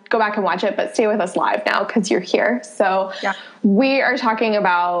 1, go back and watch it, but stay with us live now because you're here. So we are talking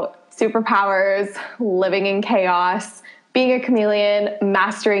about superpowers, living in chaos, being a chameleon,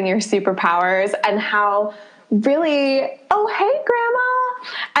 mastering your superpowers, and how really, oh, hey, Grandma,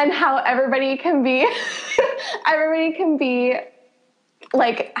 and how everybody can be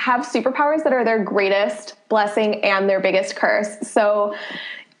like have superpowers that are their greatest blessing and their biggest curse. So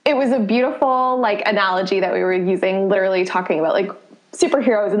it was a beautiful like analogy that we were using, literally talking about like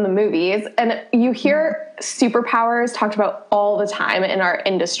superheroes in the movies. And you hear superpowers talked about all the time in our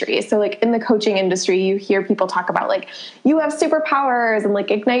industry. So like in the coaching industry, you hear people talk about like, you have superpowers and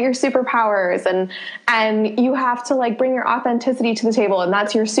like ignite your superpowers and you have to like bring your authenticity to the table and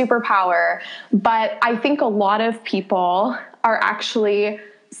that's your superpower. But I think a lot of people are actually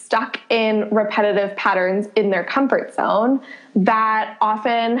stuck in repetitive patterns in their comfort zone that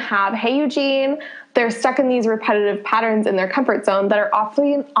often have, hey, Eugene, they're stuck in these repetitive patterns in their comfort zone that are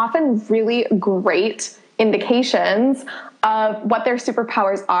often really great indications of what their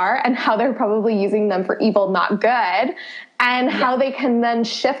superpowers are and how they're probably using them for evil, not good, and how they can then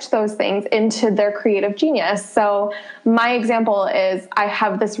shift those things into their creative genius. So my example is I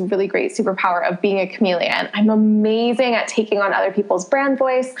have this really great superpower of being a chameleon. I'm amazing at taking on other people's brand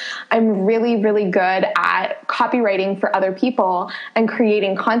voice. I'm really, really good at copywriting for other people and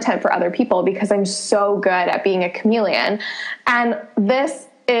creating content for other people because I'm so good at being a chameleon. And this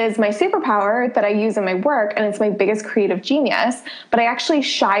is my superpower that I use in my work, and it's my biggest creative genius, but I actually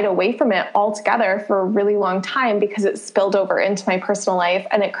shied away from it altogether for a really long time because it spilled over into my personal life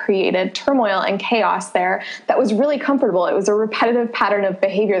and it created turmoil and chaos there that was really comfortable. It was a repetitive pattern of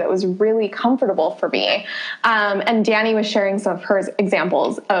behavior that was really comfortable for me. And Danny was sharing some of her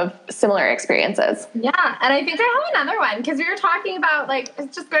examples of similar experiences. Yeah, and I think I have another one because we were talking about like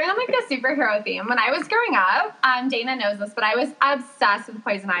just going on like a superhero theme. When I was growing up, Dana knows this, but I was obsessed with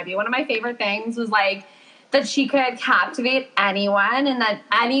Poison Ivy. One of my favorite things was like that she could captivate anyone and that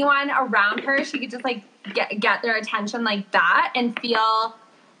anyone around her, she could just like get their attention like that and feel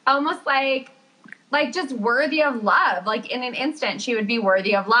almost like just worthy of love. Like in an instant, she would be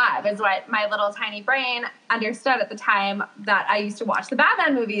worthy of love is what my little tiny brain understood at the time that I used to watch the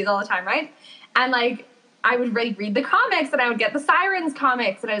Batman movies all the time, right? And like I would really read the comics and I would get the Sirens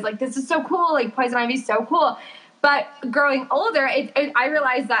comics and I was like, this is so cool. Like Poison Ivy's so cool. But growing older, I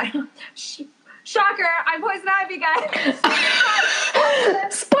realized that, shocker, I'm Poison Ivy, guys.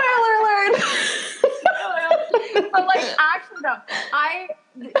 Spoiler alert! But like actually I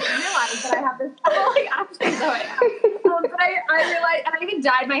realized that I have this, like, actually, so I am. But I realized, and I even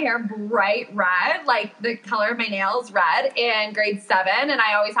dyed my hair bright red, like the color of my nails red in grade 7. And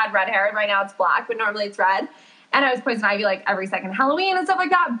I always had red hair. And right now it's black, but normally it's red. And I was poison ivy like every second Halloween and stuff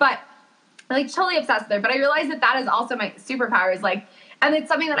like that. But I'm like totally obsessed with it. But I realized that is also my superpower is like, and it's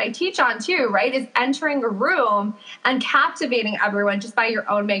something that I teach on too, right? Is entering a room and captivating everyone just by your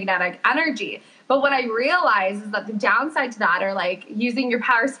own magnetic energy. But what I realized is that the downside to that, or like using your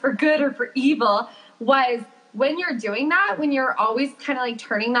powers for good or for evil, was when you're doing that, when you're always kind of like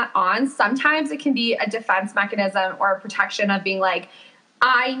turning that on, sometimes it can be a defense mechanism or a protection of being like,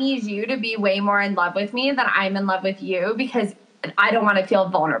 I need you to be way more in love with me than I'm in love with you because I don't want to feel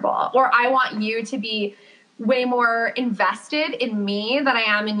vulnerable. Or I want you to be way more invested in me than I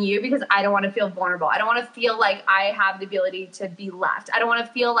am in you because I don't want to feel vulnerable. I don't want to feel like I have the ability to be left. I don't want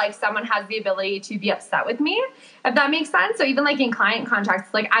to feel like someone has the ability to be upset with me, if that makes sense. So even like in client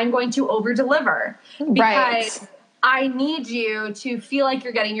contracts, like I'm going to over deliver because I need you to feel like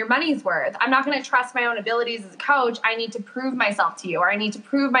you're getting your money's worth. I'm not going to trust my own abilities as a coach. I need to prove myself to you, or I need to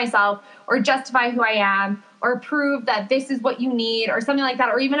prove myself or justify who I am or prove that this is what you need or something like that.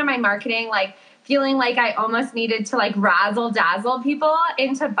 Or even in my marketing, like feeling like I almost needed to like razzle dazzle people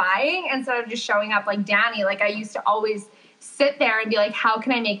into buying instead of just showing up like Danny. Like I used to always sit there and be like, how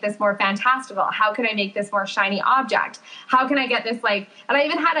can I make this more fantastical? How can I make this more shiny object? How can I get this like, and I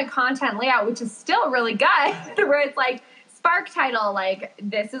even had a content layout, which is still really good, where it's like spark title, like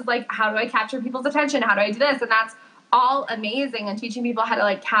this is like, how do I capture people's attention? How do I do this? And that's all amazing. And teaching people how to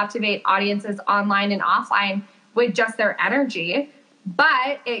like captivate audiences online and offline with just their energy.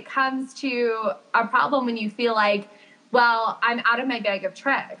 But it comes to a problem when you feel like, well, I'm out of my bag of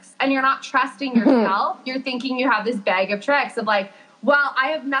tricks. And you're not trusting yourself. You're thinking you have this bag of tricks of like, well, I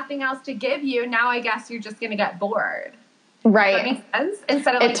have nothing else to give you. Now I guess you're just going to get bored. Right. Does that make sense?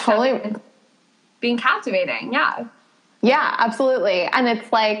 Instead of like totally being captivating. Yeah. Yeah, absolutely. And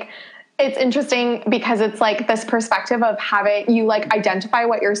it's like, it's interesting because it's like this perspective of having you like identify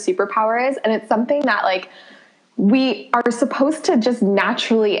what your superpower is. And it's something that like, we are supposed to just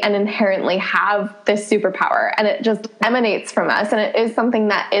naturally and inherently have this superpower, and it just emanates from us. And it is something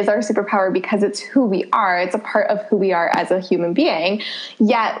that is our superpower because it's who we are. It's a part of who we are as a human being.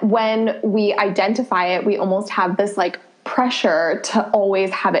 Yet when we identify it, we almost have this like pressure to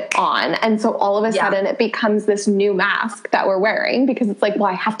always have it on. And so all of a sudden it becomes this new mask that we're wearing because it's like, well,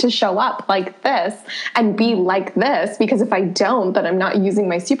 I have to show up like this and be like this because if I don't, then I'm not using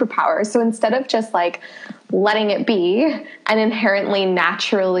my superpower. So instead of just like letting it be and inherently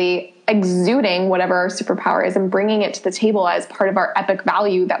naturally exuding whatever our superpower is and bringing it to the table as part of our epic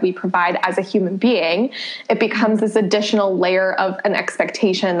value that we provide as a human being, it becomes this additional layer of an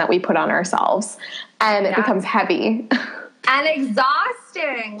expectation that we put on ourselves, and it becomes heavy and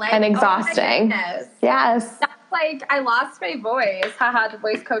exhausting. Like, and exhausting. Yes. That's like, I lost my voice. Haha, the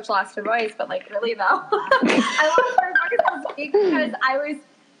voice coach lost her voice, but like really though. I lost my voice because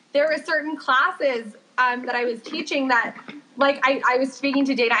there were certain classes that I was teaching that, like, I was speaking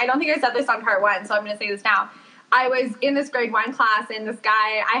to Dana. I don't think I said this on part 1, so I'm going to say this now. I was in this grade 1 class, and this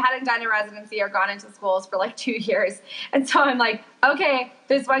guy, I hadn't done a residency or gone into schools for like 2 years. And so I'm like, okay,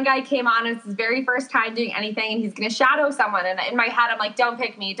 this one guy came on, it's his very first time doing anything, and he's going to shadow someone. And in my head, I'm like, don't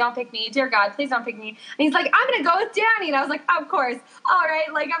pick me, dear God, please don't pick me. And he's like, I'm going to go with Danny. And I was like, of course. All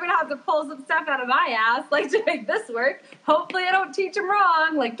right, like, I'm going to have to pull some stuff out of my ass, like, to make this work. Hopefully I don't teach him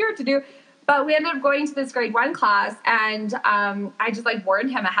wrong, like, you're to do. But we ended up going to this grade 1 class, and I just like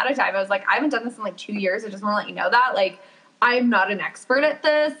warned him ahead of time. I was like, I haven't done this in like 2 years. I just want to let you know that, like, I'm not an expert at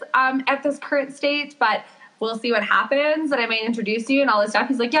this current state, but we'll see what happens, and I might introduce you and all this stuff.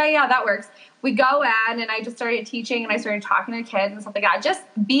 He's like, yeah, that works. We go in, and I just started teaching, and I started talking to kids and stuff like that, just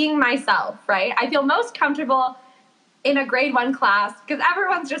being myself, right? I feel most comfortable in a grade 1 class because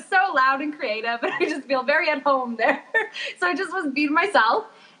everyone's just so loud and creative, and I just feel very at home there. So I just was being myself.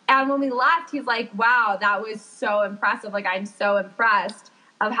 And when we left, he's like, wow, that was so impressive. Like, I'm so impressed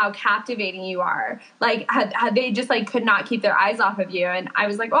of how captivating you are. Like, had they just, like, could not keep their eyes off of you. And I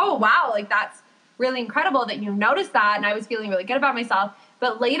was like, oh, wow, like, that's really incredible that you noticed that. And I was feeling really good about myself.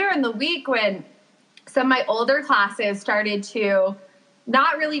 But later in the week, when some of my older classes started to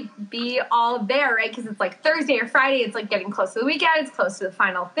not really be all there, right? Because it's like Thursday or Friday. It's like getting close to the weekend. It's close to the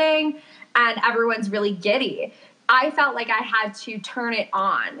final thing. And everyone's really giddy. I felt like I had to turn it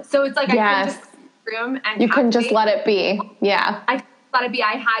on. So it's like I couldn't just room and you couldn't just let it be. Yeah. I let it be.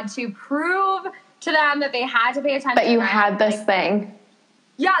 I had to prove to them that they had to pay attention. That you had this thing.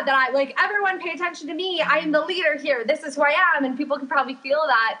 Yeah, that I, like, everyone pay attention to me. I am the leader here. This is who I am. And people can probably feel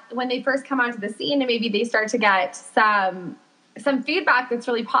that when they first come onto the scene, and maybe they start to get some some feedback that's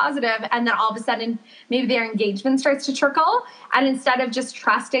really positive, and then all of a sudden maybe their engagement starts to trickle, and instead of just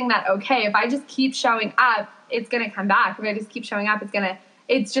trusting that, okay, if I just keep showing up, it's going to come back. If I just keep showing up,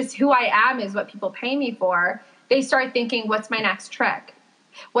 it's just who I am is what people pay me for. They start thinking, what's my next trick?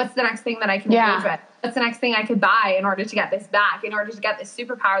 What's the next thing that I can engage with? What's the next thing I could buy in order to get this back, in order to get this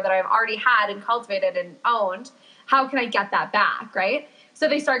superpower that I've already had and cultivated and owned? How can I get that back, right? So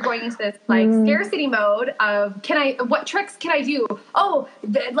they start going into this like scarcity mode of, what tricks can I do? Oh,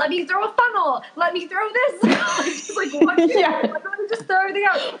 let me throw a funnel. Let me throw this. Just like, what do you Let me just throw everything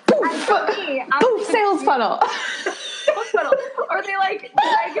out. And for me, sales funnel. Or they like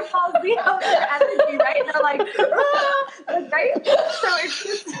Dragon Ball Z out their energy, right? They're like, right? So it's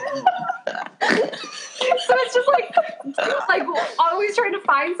just like always trying to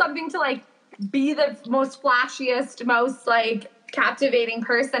find something to like be the most flashiest, most like captivating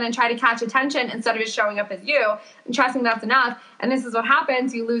person and try to catch attention instead of just showing up as you and trusting that's enough. And this is what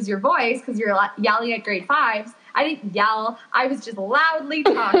happens. You lose your voice because you're yelling at grade 5s. I didn't yell. I was just loudly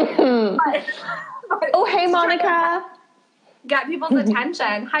talking. Oh, hey, Monica. Get people's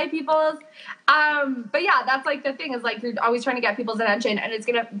attention. Hi, peoples. But yeah, that's like the thing is like you're always trying to get people's attention, and it's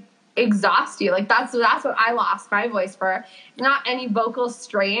gonna exhaust you. Like that's what I lost my voice for. Not any vocal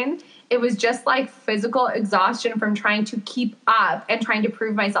strain. It was just like physical exhaustion from trying to keep up and trying to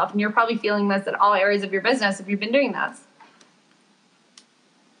prove myself. And you're probably feeling this in all areas of your business if you've been doing this.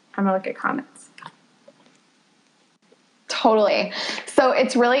 I'm gonna look at comments. Totally. So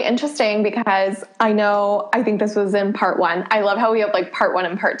it's really interesting because I think this was in part 1. I love how we have like part 1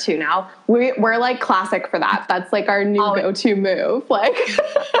 and part 2 now. We're like classic for that. That's like our new go-to move. Like,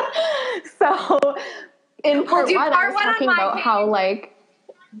 so in part 1, I was talking about how like,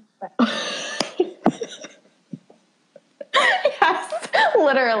 yes,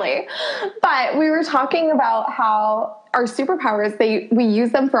 literally. But we were talking about how our superpowers, we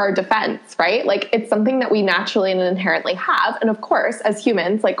use them for our defense, right? Like it's something that we naturally and inherently have. And of course, as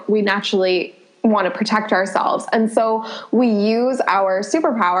humans, like we naturally want to protect ourselves. And so we use our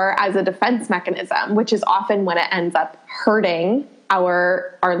superpower as a defense mechanism, which is often when it ends up hurting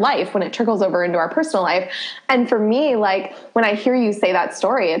our life, when it trickles over into our personal life. And for me, like when I hear you say that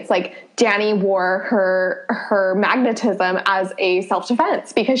story, it's like Dani wore her magnetism as a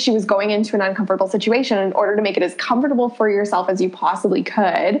self-defense because she was going into an uncomfortable situation. In order to make it as comfortable for yourself as you possibly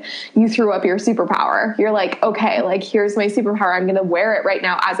could, you threw up your superpower. You're like, okay, like here's my superpower. I'm going to wear it right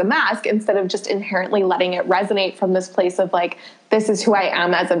now as a mask instead of just inherently letting it resonate from this place of like, this is who I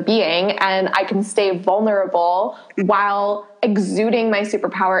am as a being, and I can stay vulnerable while exuding my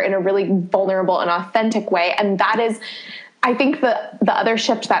superpower in a really vulnerable and authentic way. And that is, I think the other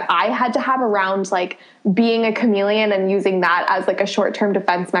shift that I had to have around like being a chameleon and using that as like a short-term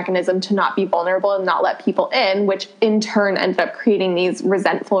defense mechanism to not be vulnerable and not let people in, which in turn ended up creating these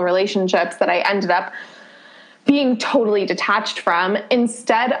resentful relationships that I ended up being totally detached from,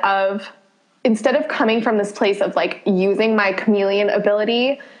 instead of coming from this place of like using my chameleon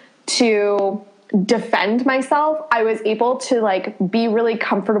ability to defend myself, I was able to like be really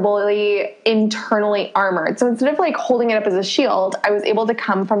comfortably internally armored. So instead of like holding it up as a shield, I was able to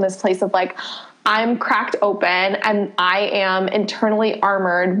come from this place of like, I'm cracked open and I am internally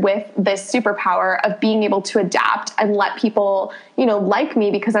armored with this superpower of being able to adapt and let people, like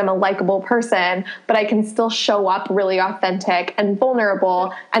me because I'm a likable person, but I can still show up really authentic and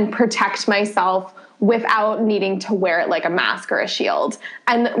vulnerable and protect myself without needing to wear it like a mask or a shield.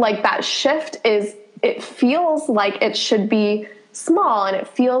 And like that shift it feels like it should be small and it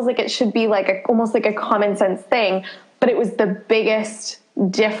feels like it should be like almost like a common sense thing, but it was the biggest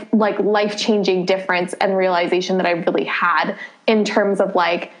life-changing difference and realization that I really had in terms of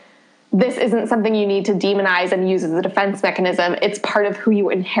like, this isn't something you need to demonize and use as a defense mechanism. It's part of who you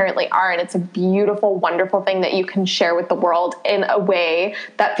inherently are. And it's a beautiful, wonderful thing that you can share with the world in a way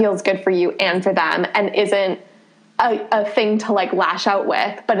that feels good for you and for them and isn't a thing to like lash out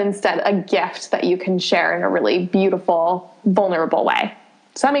with, but instead a gift that you can share in a really beautiful, vulnerable way.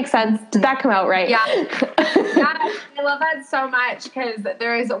 Does that make sense? Did that come out right? Yeah. Yeah, I love that so much because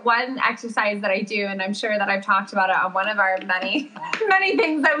there is one exercise that I do, and I'm sure that I've talked about it on one of our many, many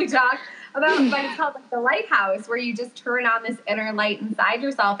things that we talk about, but it's called like the lighthouse, where you just turn on this inner light inside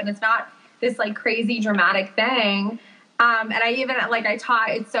yourself, and it's not this like crazy dramatic thing. And I even, I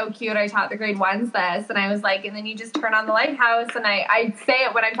taught, it's so cute, I taught the grade 1s this, and I was like, and then you just turn on the lighthouse, and I say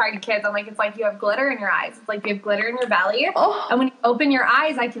it when I'm talking to kids, I'm like, it's like you have glitter in your eyes. It's like you have glitter in your belly, and when you open your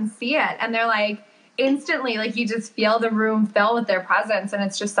eyes, I can see it. And they're like, instantly, like you just feel the room fill with their presence, and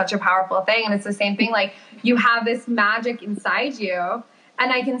it's just such a powerful thing. And it's the same thing, like you have this magic inside you,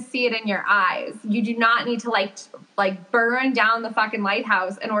 and I can see it in your eyes. You do not need to like burn down the fucking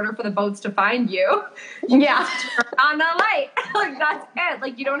lighthouse in order for the boats to find you. Yeah. Turn on the light. Like, that's it.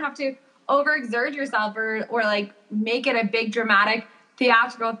 Like, you don't have to overexert yourself or like make it a big dramatic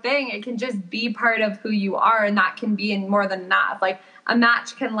theatrical thing. It can just be part of who you are, and that can be in more than enough. Like, a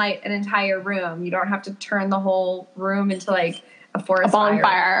match can light an entire room. You don't have to turn the whole room into like a forest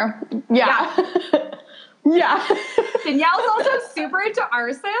bonfire. Yeah. Yeah. Danielle's also super into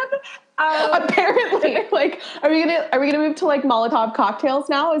arson. Apparently, like, are we gonna move to like Molotov cocktails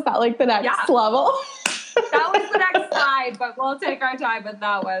now? Is that like the next level? That was the next slide, but we'll take our time with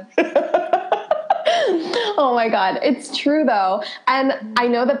that one. Oh my God. It's true though. And I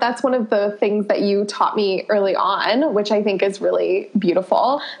know that that's one of the things that you taught me early on, which I think is really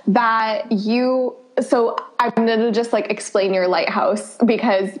beautiful, so I'm going to just like explain your lighthouse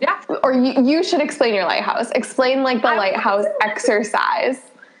because, or you should explain your lighthouse. Explain like the lighthouse exercise.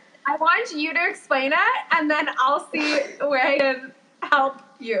 I want you to explain it, and then I'll see where I can help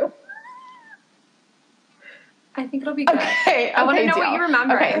you. I think it'll be good. Okay, I want to know what you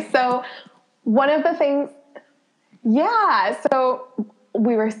remember. Okay, so one of the things, so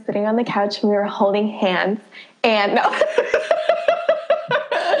we were sitting on the couch and we were holding hands, and no.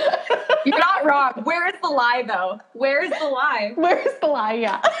 You're not wrong. Where is the lie, though? Where is the lie? Where's the lie?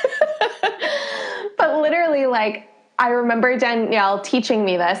 Yeah. But literally, like, I remember Danielle teaching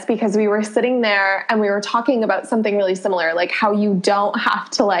me this because we were sitting there and we were talking about something really similar, like how you don't have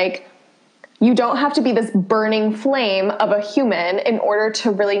to be this burning flame of a human in order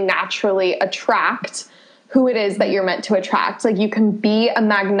to really naturally attract who it is that you're meant to attract. Like, you can be a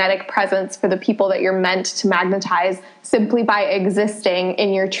magnetic presence for the people that you're meant to magnetize simply by existing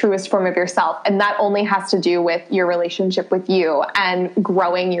in your truest form of yourself. And that only has to do with your relationship with you and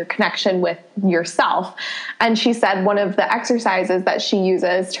growing your connection with yourself. And she said one of the exercises that she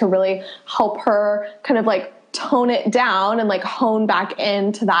uses to really help her kind of like tone it down and like hone back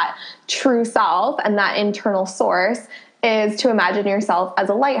into that true self and that internal source is to imagine yourself as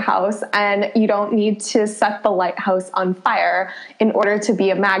a lighthouse, and you don't need to set the lighthouse on fire in order to be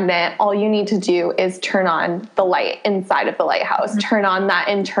a magnet. All you need to do is turn on the light inside of the lighthouse, turn on that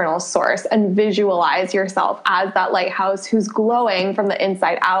internal source, and visualize yourself as that lighthouse who's glowing from the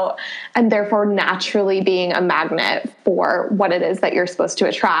inside out, and therefore naturally being a magnet for what it is that you're supposed to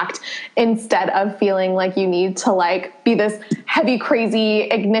attract, instead of feeling like you need to like be this heavy, crazy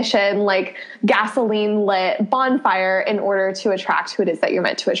ignition, like gasoline lit bonfire in order to attract who it is that you're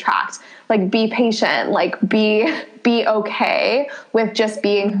meant to attract. Like, be patient, like be okay with just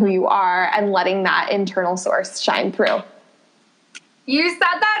being who you are and letting that internal source shine through. You said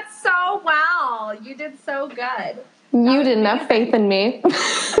that so well. You did so good. You didn't have faith in me.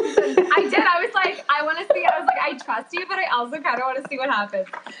 I did. I was like, I want to see. I was like, I trust you, but I also kind of want to see what happens.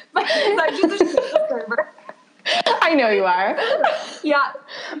 But I'm just a server. I know you are. Yeah.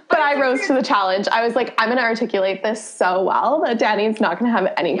 But I rose to the challenge. I was like, I'm going to articulate this so well that Danny's not going to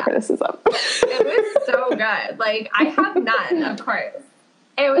have any criticism. It was so good. Like, I have none, of course.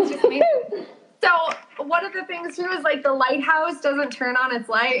 It was just amazing. So one of the things too is like the lighthouse doesn't turn on its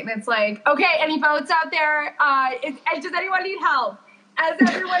light, and it's like, okay, any boats out there? Does anyone need help? As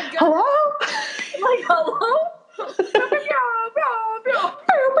everyone goes, hello? Like, hello?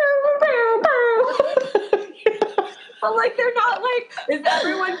 But like, they're not like, is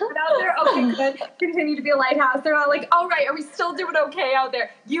everyone good out there? Okay, good. Continue to be a lighthouse. They're not like, all right, are we still doing okay out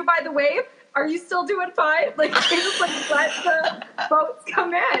there? You by the wave, are you still doing fine? Like, they just like let the boats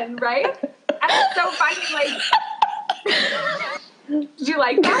come in, right? And it's so funny, like, did you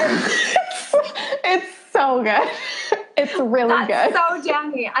like that? It's so good. It's really good. So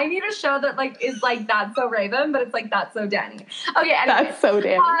Danny. I need a show that like is like That's So Raven, but it's like That's So Danny. Okay, anyway. That's so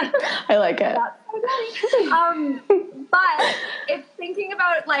Danny. I like it. That's so Danny. But it's thinking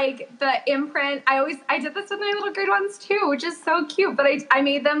about like the imprint. I did this with my little grade ones too, which is so cute. But I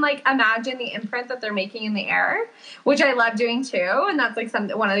made them like imagine the imprint that they're making in the air, which I love doing too. And that's like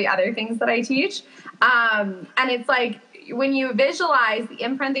one of the other things that I teach. And it's like, when you visualize the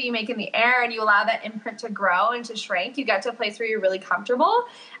imprint that you make in the air and you allow that imprint to grow and to shrink, you get to a place where you're really comfortable,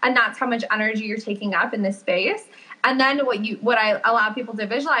 and that's how much energy you're taking up in this space. And then what I allow people to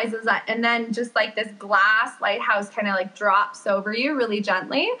visualize is that, and then just like this glass lighthouse kind of like drops over you really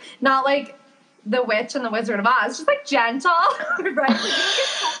gently, not like the Witch and the Wizard of Oz, just like gentle, right?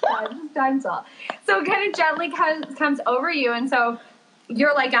 Like, just gentle. So it kind of gently comes over you, and so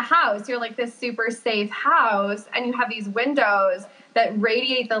you're like a house. You're like this super safe house, and you have these windows that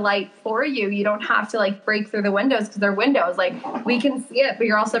radiate the light for you. You don't have to like break through the windows because they're windows. Like we can see it, but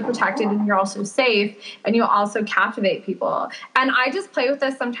you're also protected and you're also safe, and you also captivate people. And I just play with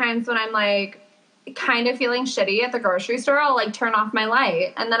this sometimes when I'm like kind of feeling shitty at the grocery store. I'll like turn off my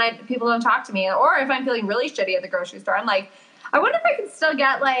light, and then people don't talk to me. Or if I'm feeling really shitty at the grocery store, I'm like, I wonder if I can still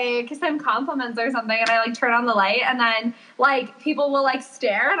get like some compliments or something. And I like turn on the light, and then like people will like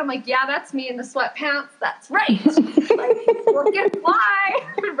stare, and I'm like, yeah, that's me in the sweatpants. That's right. Like look and fly,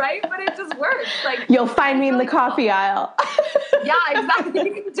 right? But it just works. Like you'll find me in the coffee aisle. Yeah, exactly.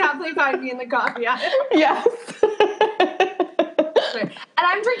 You can definitely find me in the coffee aisle. Yes. And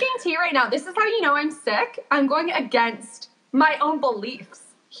I'm drinking tea right now. This is how you know I'm sick. I'm going against my own beliefs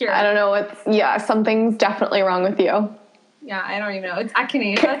here. I don't know. Something's definitely wrong with you. Yeah, I don't even know. It's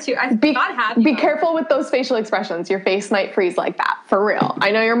echinacea too. I'm not happy. Be careful with those facial expressions. Your face might freeze like that. For real.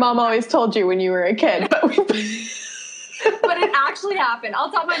 I know your mom always told you when you were a kid, but but it actually happened.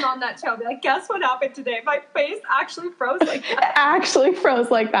 I'll tell my mom that too. I'll be like, guess what happened today? My face actually froze like that. It actually froze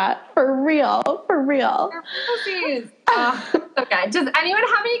like that. For real. For real. Okay. Does anyone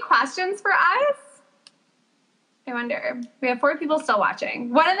have any questions for us? I wonder. We have 4 people still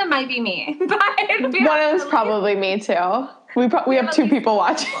watching. One of them might be me. But one of them's probably me too. We have 2 people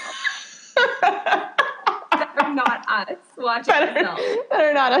watching. That are not us watching ourselves. That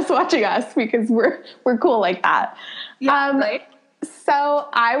are not us watching us, because we're cool like that. Yeah, right? So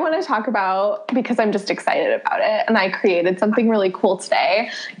I want to talk about, because I'm just excited about it, and I created something really cool today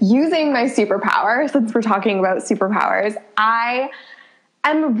using my superpower. Since we're talking about superpowers, I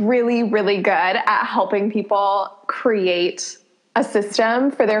am really, really good at helping people create a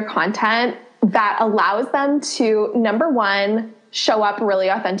system for their content that allows them to, number one, show up really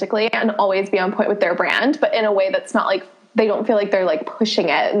authentically and always be on point with their brand, but in a way that's not like, they don't feel like they're like pushing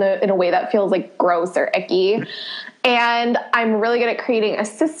it in a way that feels like gross or icky. And I'm really good at creating a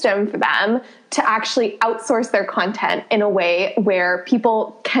system for them to actually outsource their content in a way where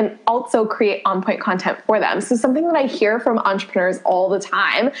people can also create on-point content for them. So something that I hear from entrepreneurs all the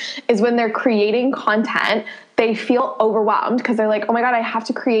time is when they're creating content, they feel overwhelmed because they're like, oh my God, I have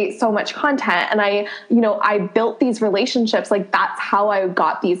to create so much content. And I built these relationships. Like that's how I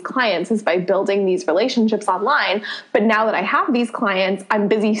got these clients, is by building these relationships online. But now that I have these clients, I'm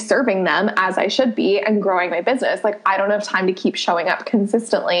busy serving them as I should be and growing my business. Like I don't have time to keep showing up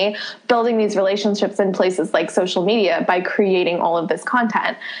consistently, building these relationships in places like social media by creating all of this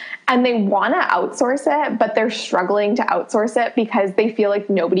content. And they want to outsource it, but they're struggling to outsource it because they feel like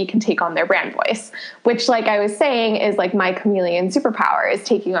nobody can take on their brand voice, which, like I was saying, is like my chameleon superpower, is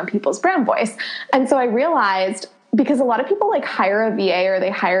taking on people's brand voice. And so I realized, because a lot of people like hire a VA or they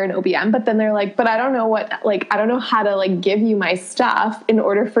hire an OBM, but then they're like, but I don't know I don't know how to like give you my stuff in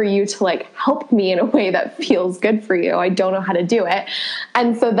order for you to like help me in a way that feels good for you. I don't know how to do it.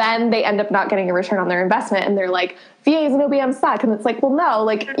 And so then they end up not getting a return on their investment, and they're like, VAs and OBMs suck. And it's like, well, no,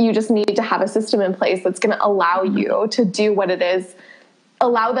 like you just need to have a system in place that's going to allow you to do what it is,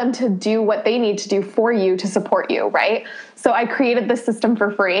 allow them to do what they need to do for you to support you, right? So I created this system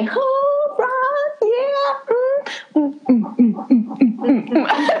for free. Oh, right, yeah.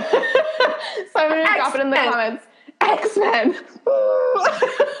 So I'm going to drop it in the comments. X-Men.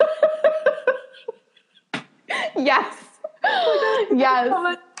 Yes.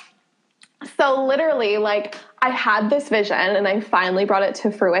 Yes. So literally, like, I had this vision, and I finally brought it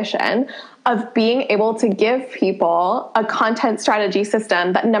to fruition, of being able to give people a content strategy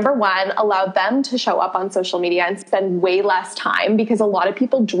system that, number one, allowed them to show up on social media and spend way less time, because a lot of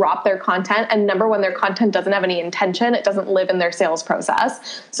people drop their content, and number one, their content doesn't have any intention. It doesn't live in their sales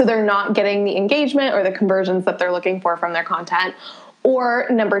process. So they're not getting the engagement or the conversions that they're looking for from their content. Or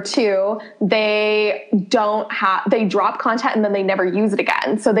number two, they drop content and then they never use it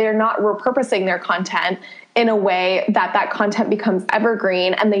again. So they're not repurposing their content in a way that content becomes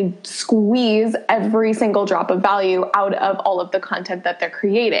evergreen, and they squeeze every single drop of value out of all of the content that they're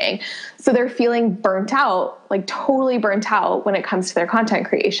creating. So they're feeling burnt out, like totally burnt out when it comes to their content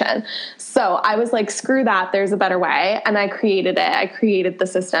creation. So I was like, screw that, there's a better way. And I created it. I created the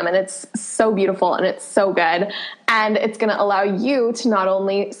system, and it's so beautiful and it's so good. And it's going to allow you to not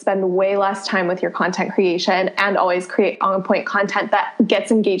only spend way less time with your content creation and always create on-point content that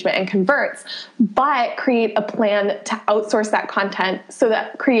gets engagement and converts, but create a plan to outsource that content so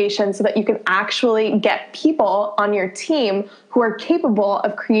that you can actually get people on your team who are capable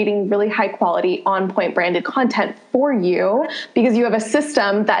of creating really high quality, on-point branded content for you, because you have a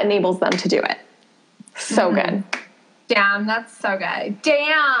system that enables them to do it. So good. Damn, that's so good.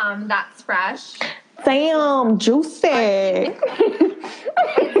 Damn, that's fresh. Damn, juicy. It's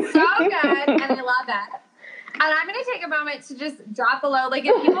so good, and I love it. And I'm going to take a moment to just drop below. Like,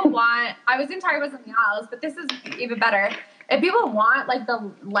 if people want, I was in with something else, but this is even better. If people want, like,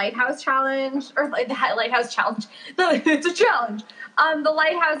 the Lighthouse Challenge, or like the Lighthouse Challenge, it's a challenge. The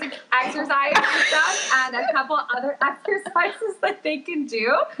Lighthouse exercise and stuff, and a couple other exercises that they can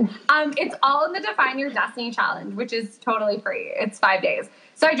do. It's all in the Define Your Destiny Challenge, which is totally free. It's 5 days.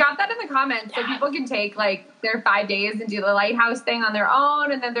 So I dropped that in the comments so people can take, like, their 5 days and do the Lighthouse thing on their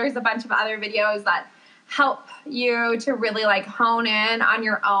own. And then there's a bunch of other videos that help you to really, like, hone in on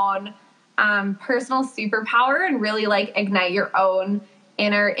your own personal superpower and really, like, ignite your own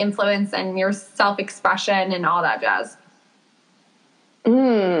inner influence and your self-expression and all that jazz.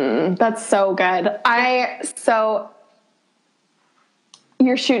 That's so good.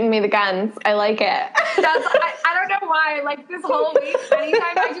 You're shooting me the guns. I like it. I don't know why. Like, this whole week,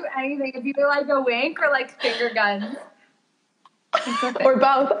 anytime I do anything, it's either like a wink or like finger guns. Or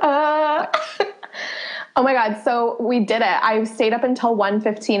both. Oh my God. So we did it. I stayed up until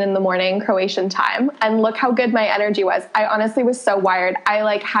 1:15 in the morning, Croatian time. And look how good my energy was. I honestly was so wired. I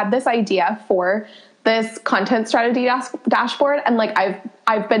like had this idea for this content strategy dashboard. And like,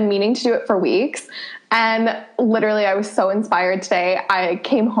 I've been meaning to do it for weeks. And literally I was so inspired today. I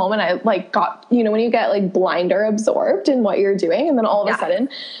came home and I like got, you know, when you get like blinder absorbed in what you're doing. And then all of a sudden,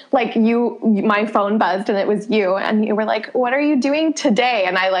 like my phone buzzed and it was you. And you were like, what are you doing today?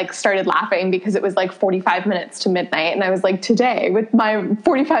 And I like started laughing because it was like 45 minutes to midnight. And I was like, today with my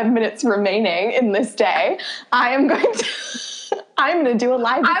 45 minutes remaining in this day, I'm going to do a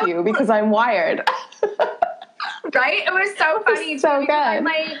live with you because I'm wired. Right? It was so funny. So good.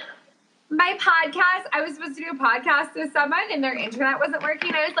 My podcast, I was supposed to do a podcast with someone and their internet wasn't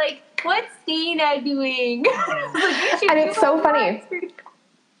working. I was like, what's Dana doing? And it's so funny.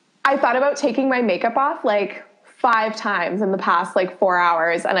 I thought about taking my makeup off like 5 times in the past like 4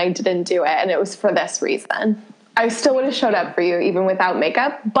 hours and I didn't do it. And it was for this reason. I still would have showed up for you even without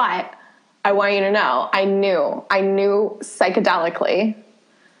makeup, but I want you to know, I knew psychedelically,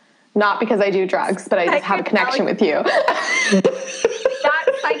 not because I do drugs, but I just have a connection with you. That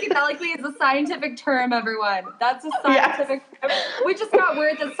psychedelically is a scientific term, everyone. That's a scientific term. We just got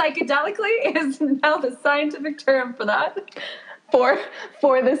word that psychedelically is now the scientific term for that. For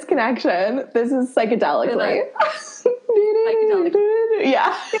this connection, this is psychedelically.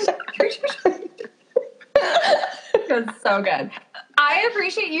 Yeah. It's so good. I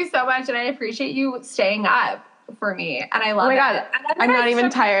appreciate you so much, and I appreciate you staying up for me, and I love it. Oh my God, I'm not even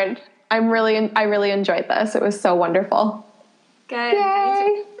tired. I really enjoyed this. It was so wonderful. Good.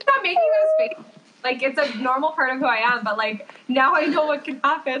 Yay. Stop making those faces. Like, it's a normal part of who I am, but like now I know what can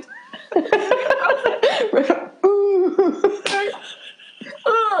happen.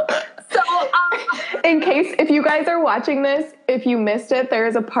 In case, if you guys are watching this, if you missed it, there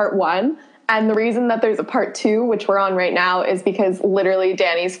is a part 1. And the reason that there's a part 2, which we're on right now, is because literally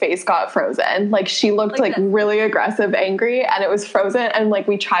Danny's face got frozen. Like, she looked like really aggressive, angry, and it was frozen. And like,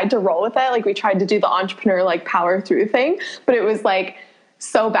 we tried to roll with it. Like, we tried to do the entrepreneur, like, power through thing, but it was like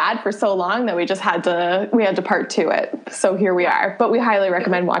so bad for so long that we had to part 2 it. So here we are, but we highly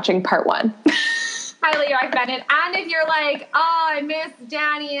recommend watching part 1. Highly recommended. And if you're like, oh, I miss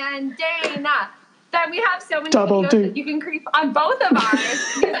Danny and Dana, then we have so many videos that you can creep on both of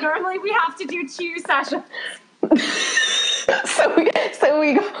ours. Because normally we have to do 2 sessions. So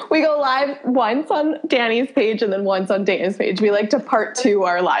we go live once on Danny's page and then once on Dana's page. We like to part 2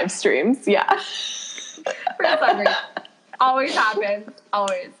 our live streams. Yeah. For some reason. Always happens.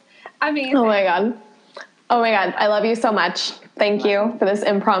 Always. Amazing. Oh my God. I love you so much. Thank you for this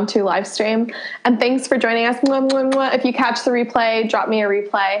impromptu live stream. And thanks for joining us. If you catch the replay, drop me a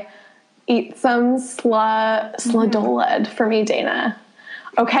replay. Eat some sladoled for me, Dana.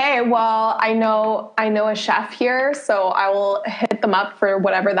 Okay, well, I know a chef here, so I will hit them up for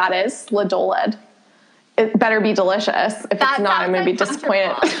whatever that is, sladoled. It better be delicious. If it's not, I'm going to be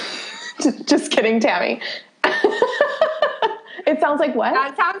disappointed. Just kidding, Tammy. It sounds like what?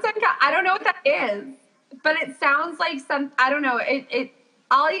 That sounds like, I don't know what that is, but it sounds like some, I don't know.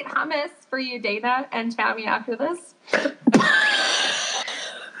 I'll eat hummus for you, Dana and Tammy, after this.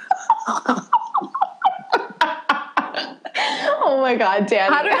 Oh my God,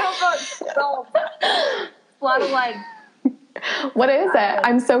 Danny. I don't know about blood of lead. What is it?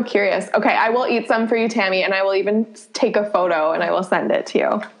 I'm so curious. Okay, I will eat some for you, Tammy, and I will even take a photo and I will send it to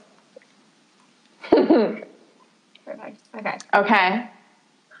you. Perfect. Okay. Okay.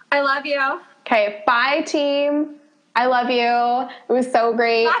 I love you. Okay, bye, team. I love you. It was so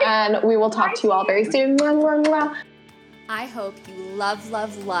great, bye. And we will talk to you all very soon. I hope you loved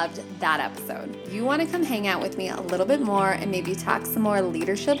that episode. If you want to come hang out with me a little bit more and maybe talk some more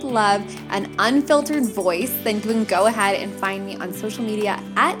leadership love and unfiltered voice, then you can go ahead and find me on social media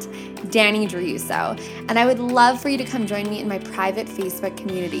at Dani Driuso. And I would love for you to come join me in my private Facebook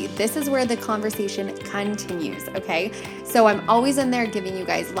community. This is where the conversation continues, okay? So I'm always in there giving you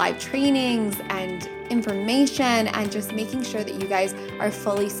guys live trainings and information and just making sure that you guys are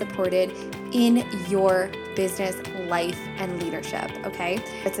fully supported in your business, life, and leadership, okay?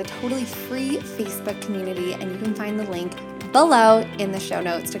 It's a totally free Facebook community, and you can find the link below in the show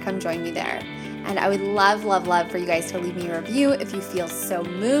notes to come join me there. And I would love for you guys to leave me a review if you feel so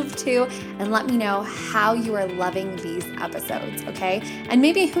moved to, and let me know how you are loving these episodes, okay? And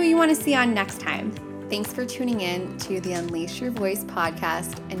maybe who you want to see on next time. Thanks for tuning in to the Unleash Your Voice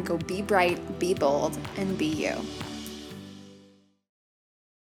podcast, and go be bright, be bold, and be you.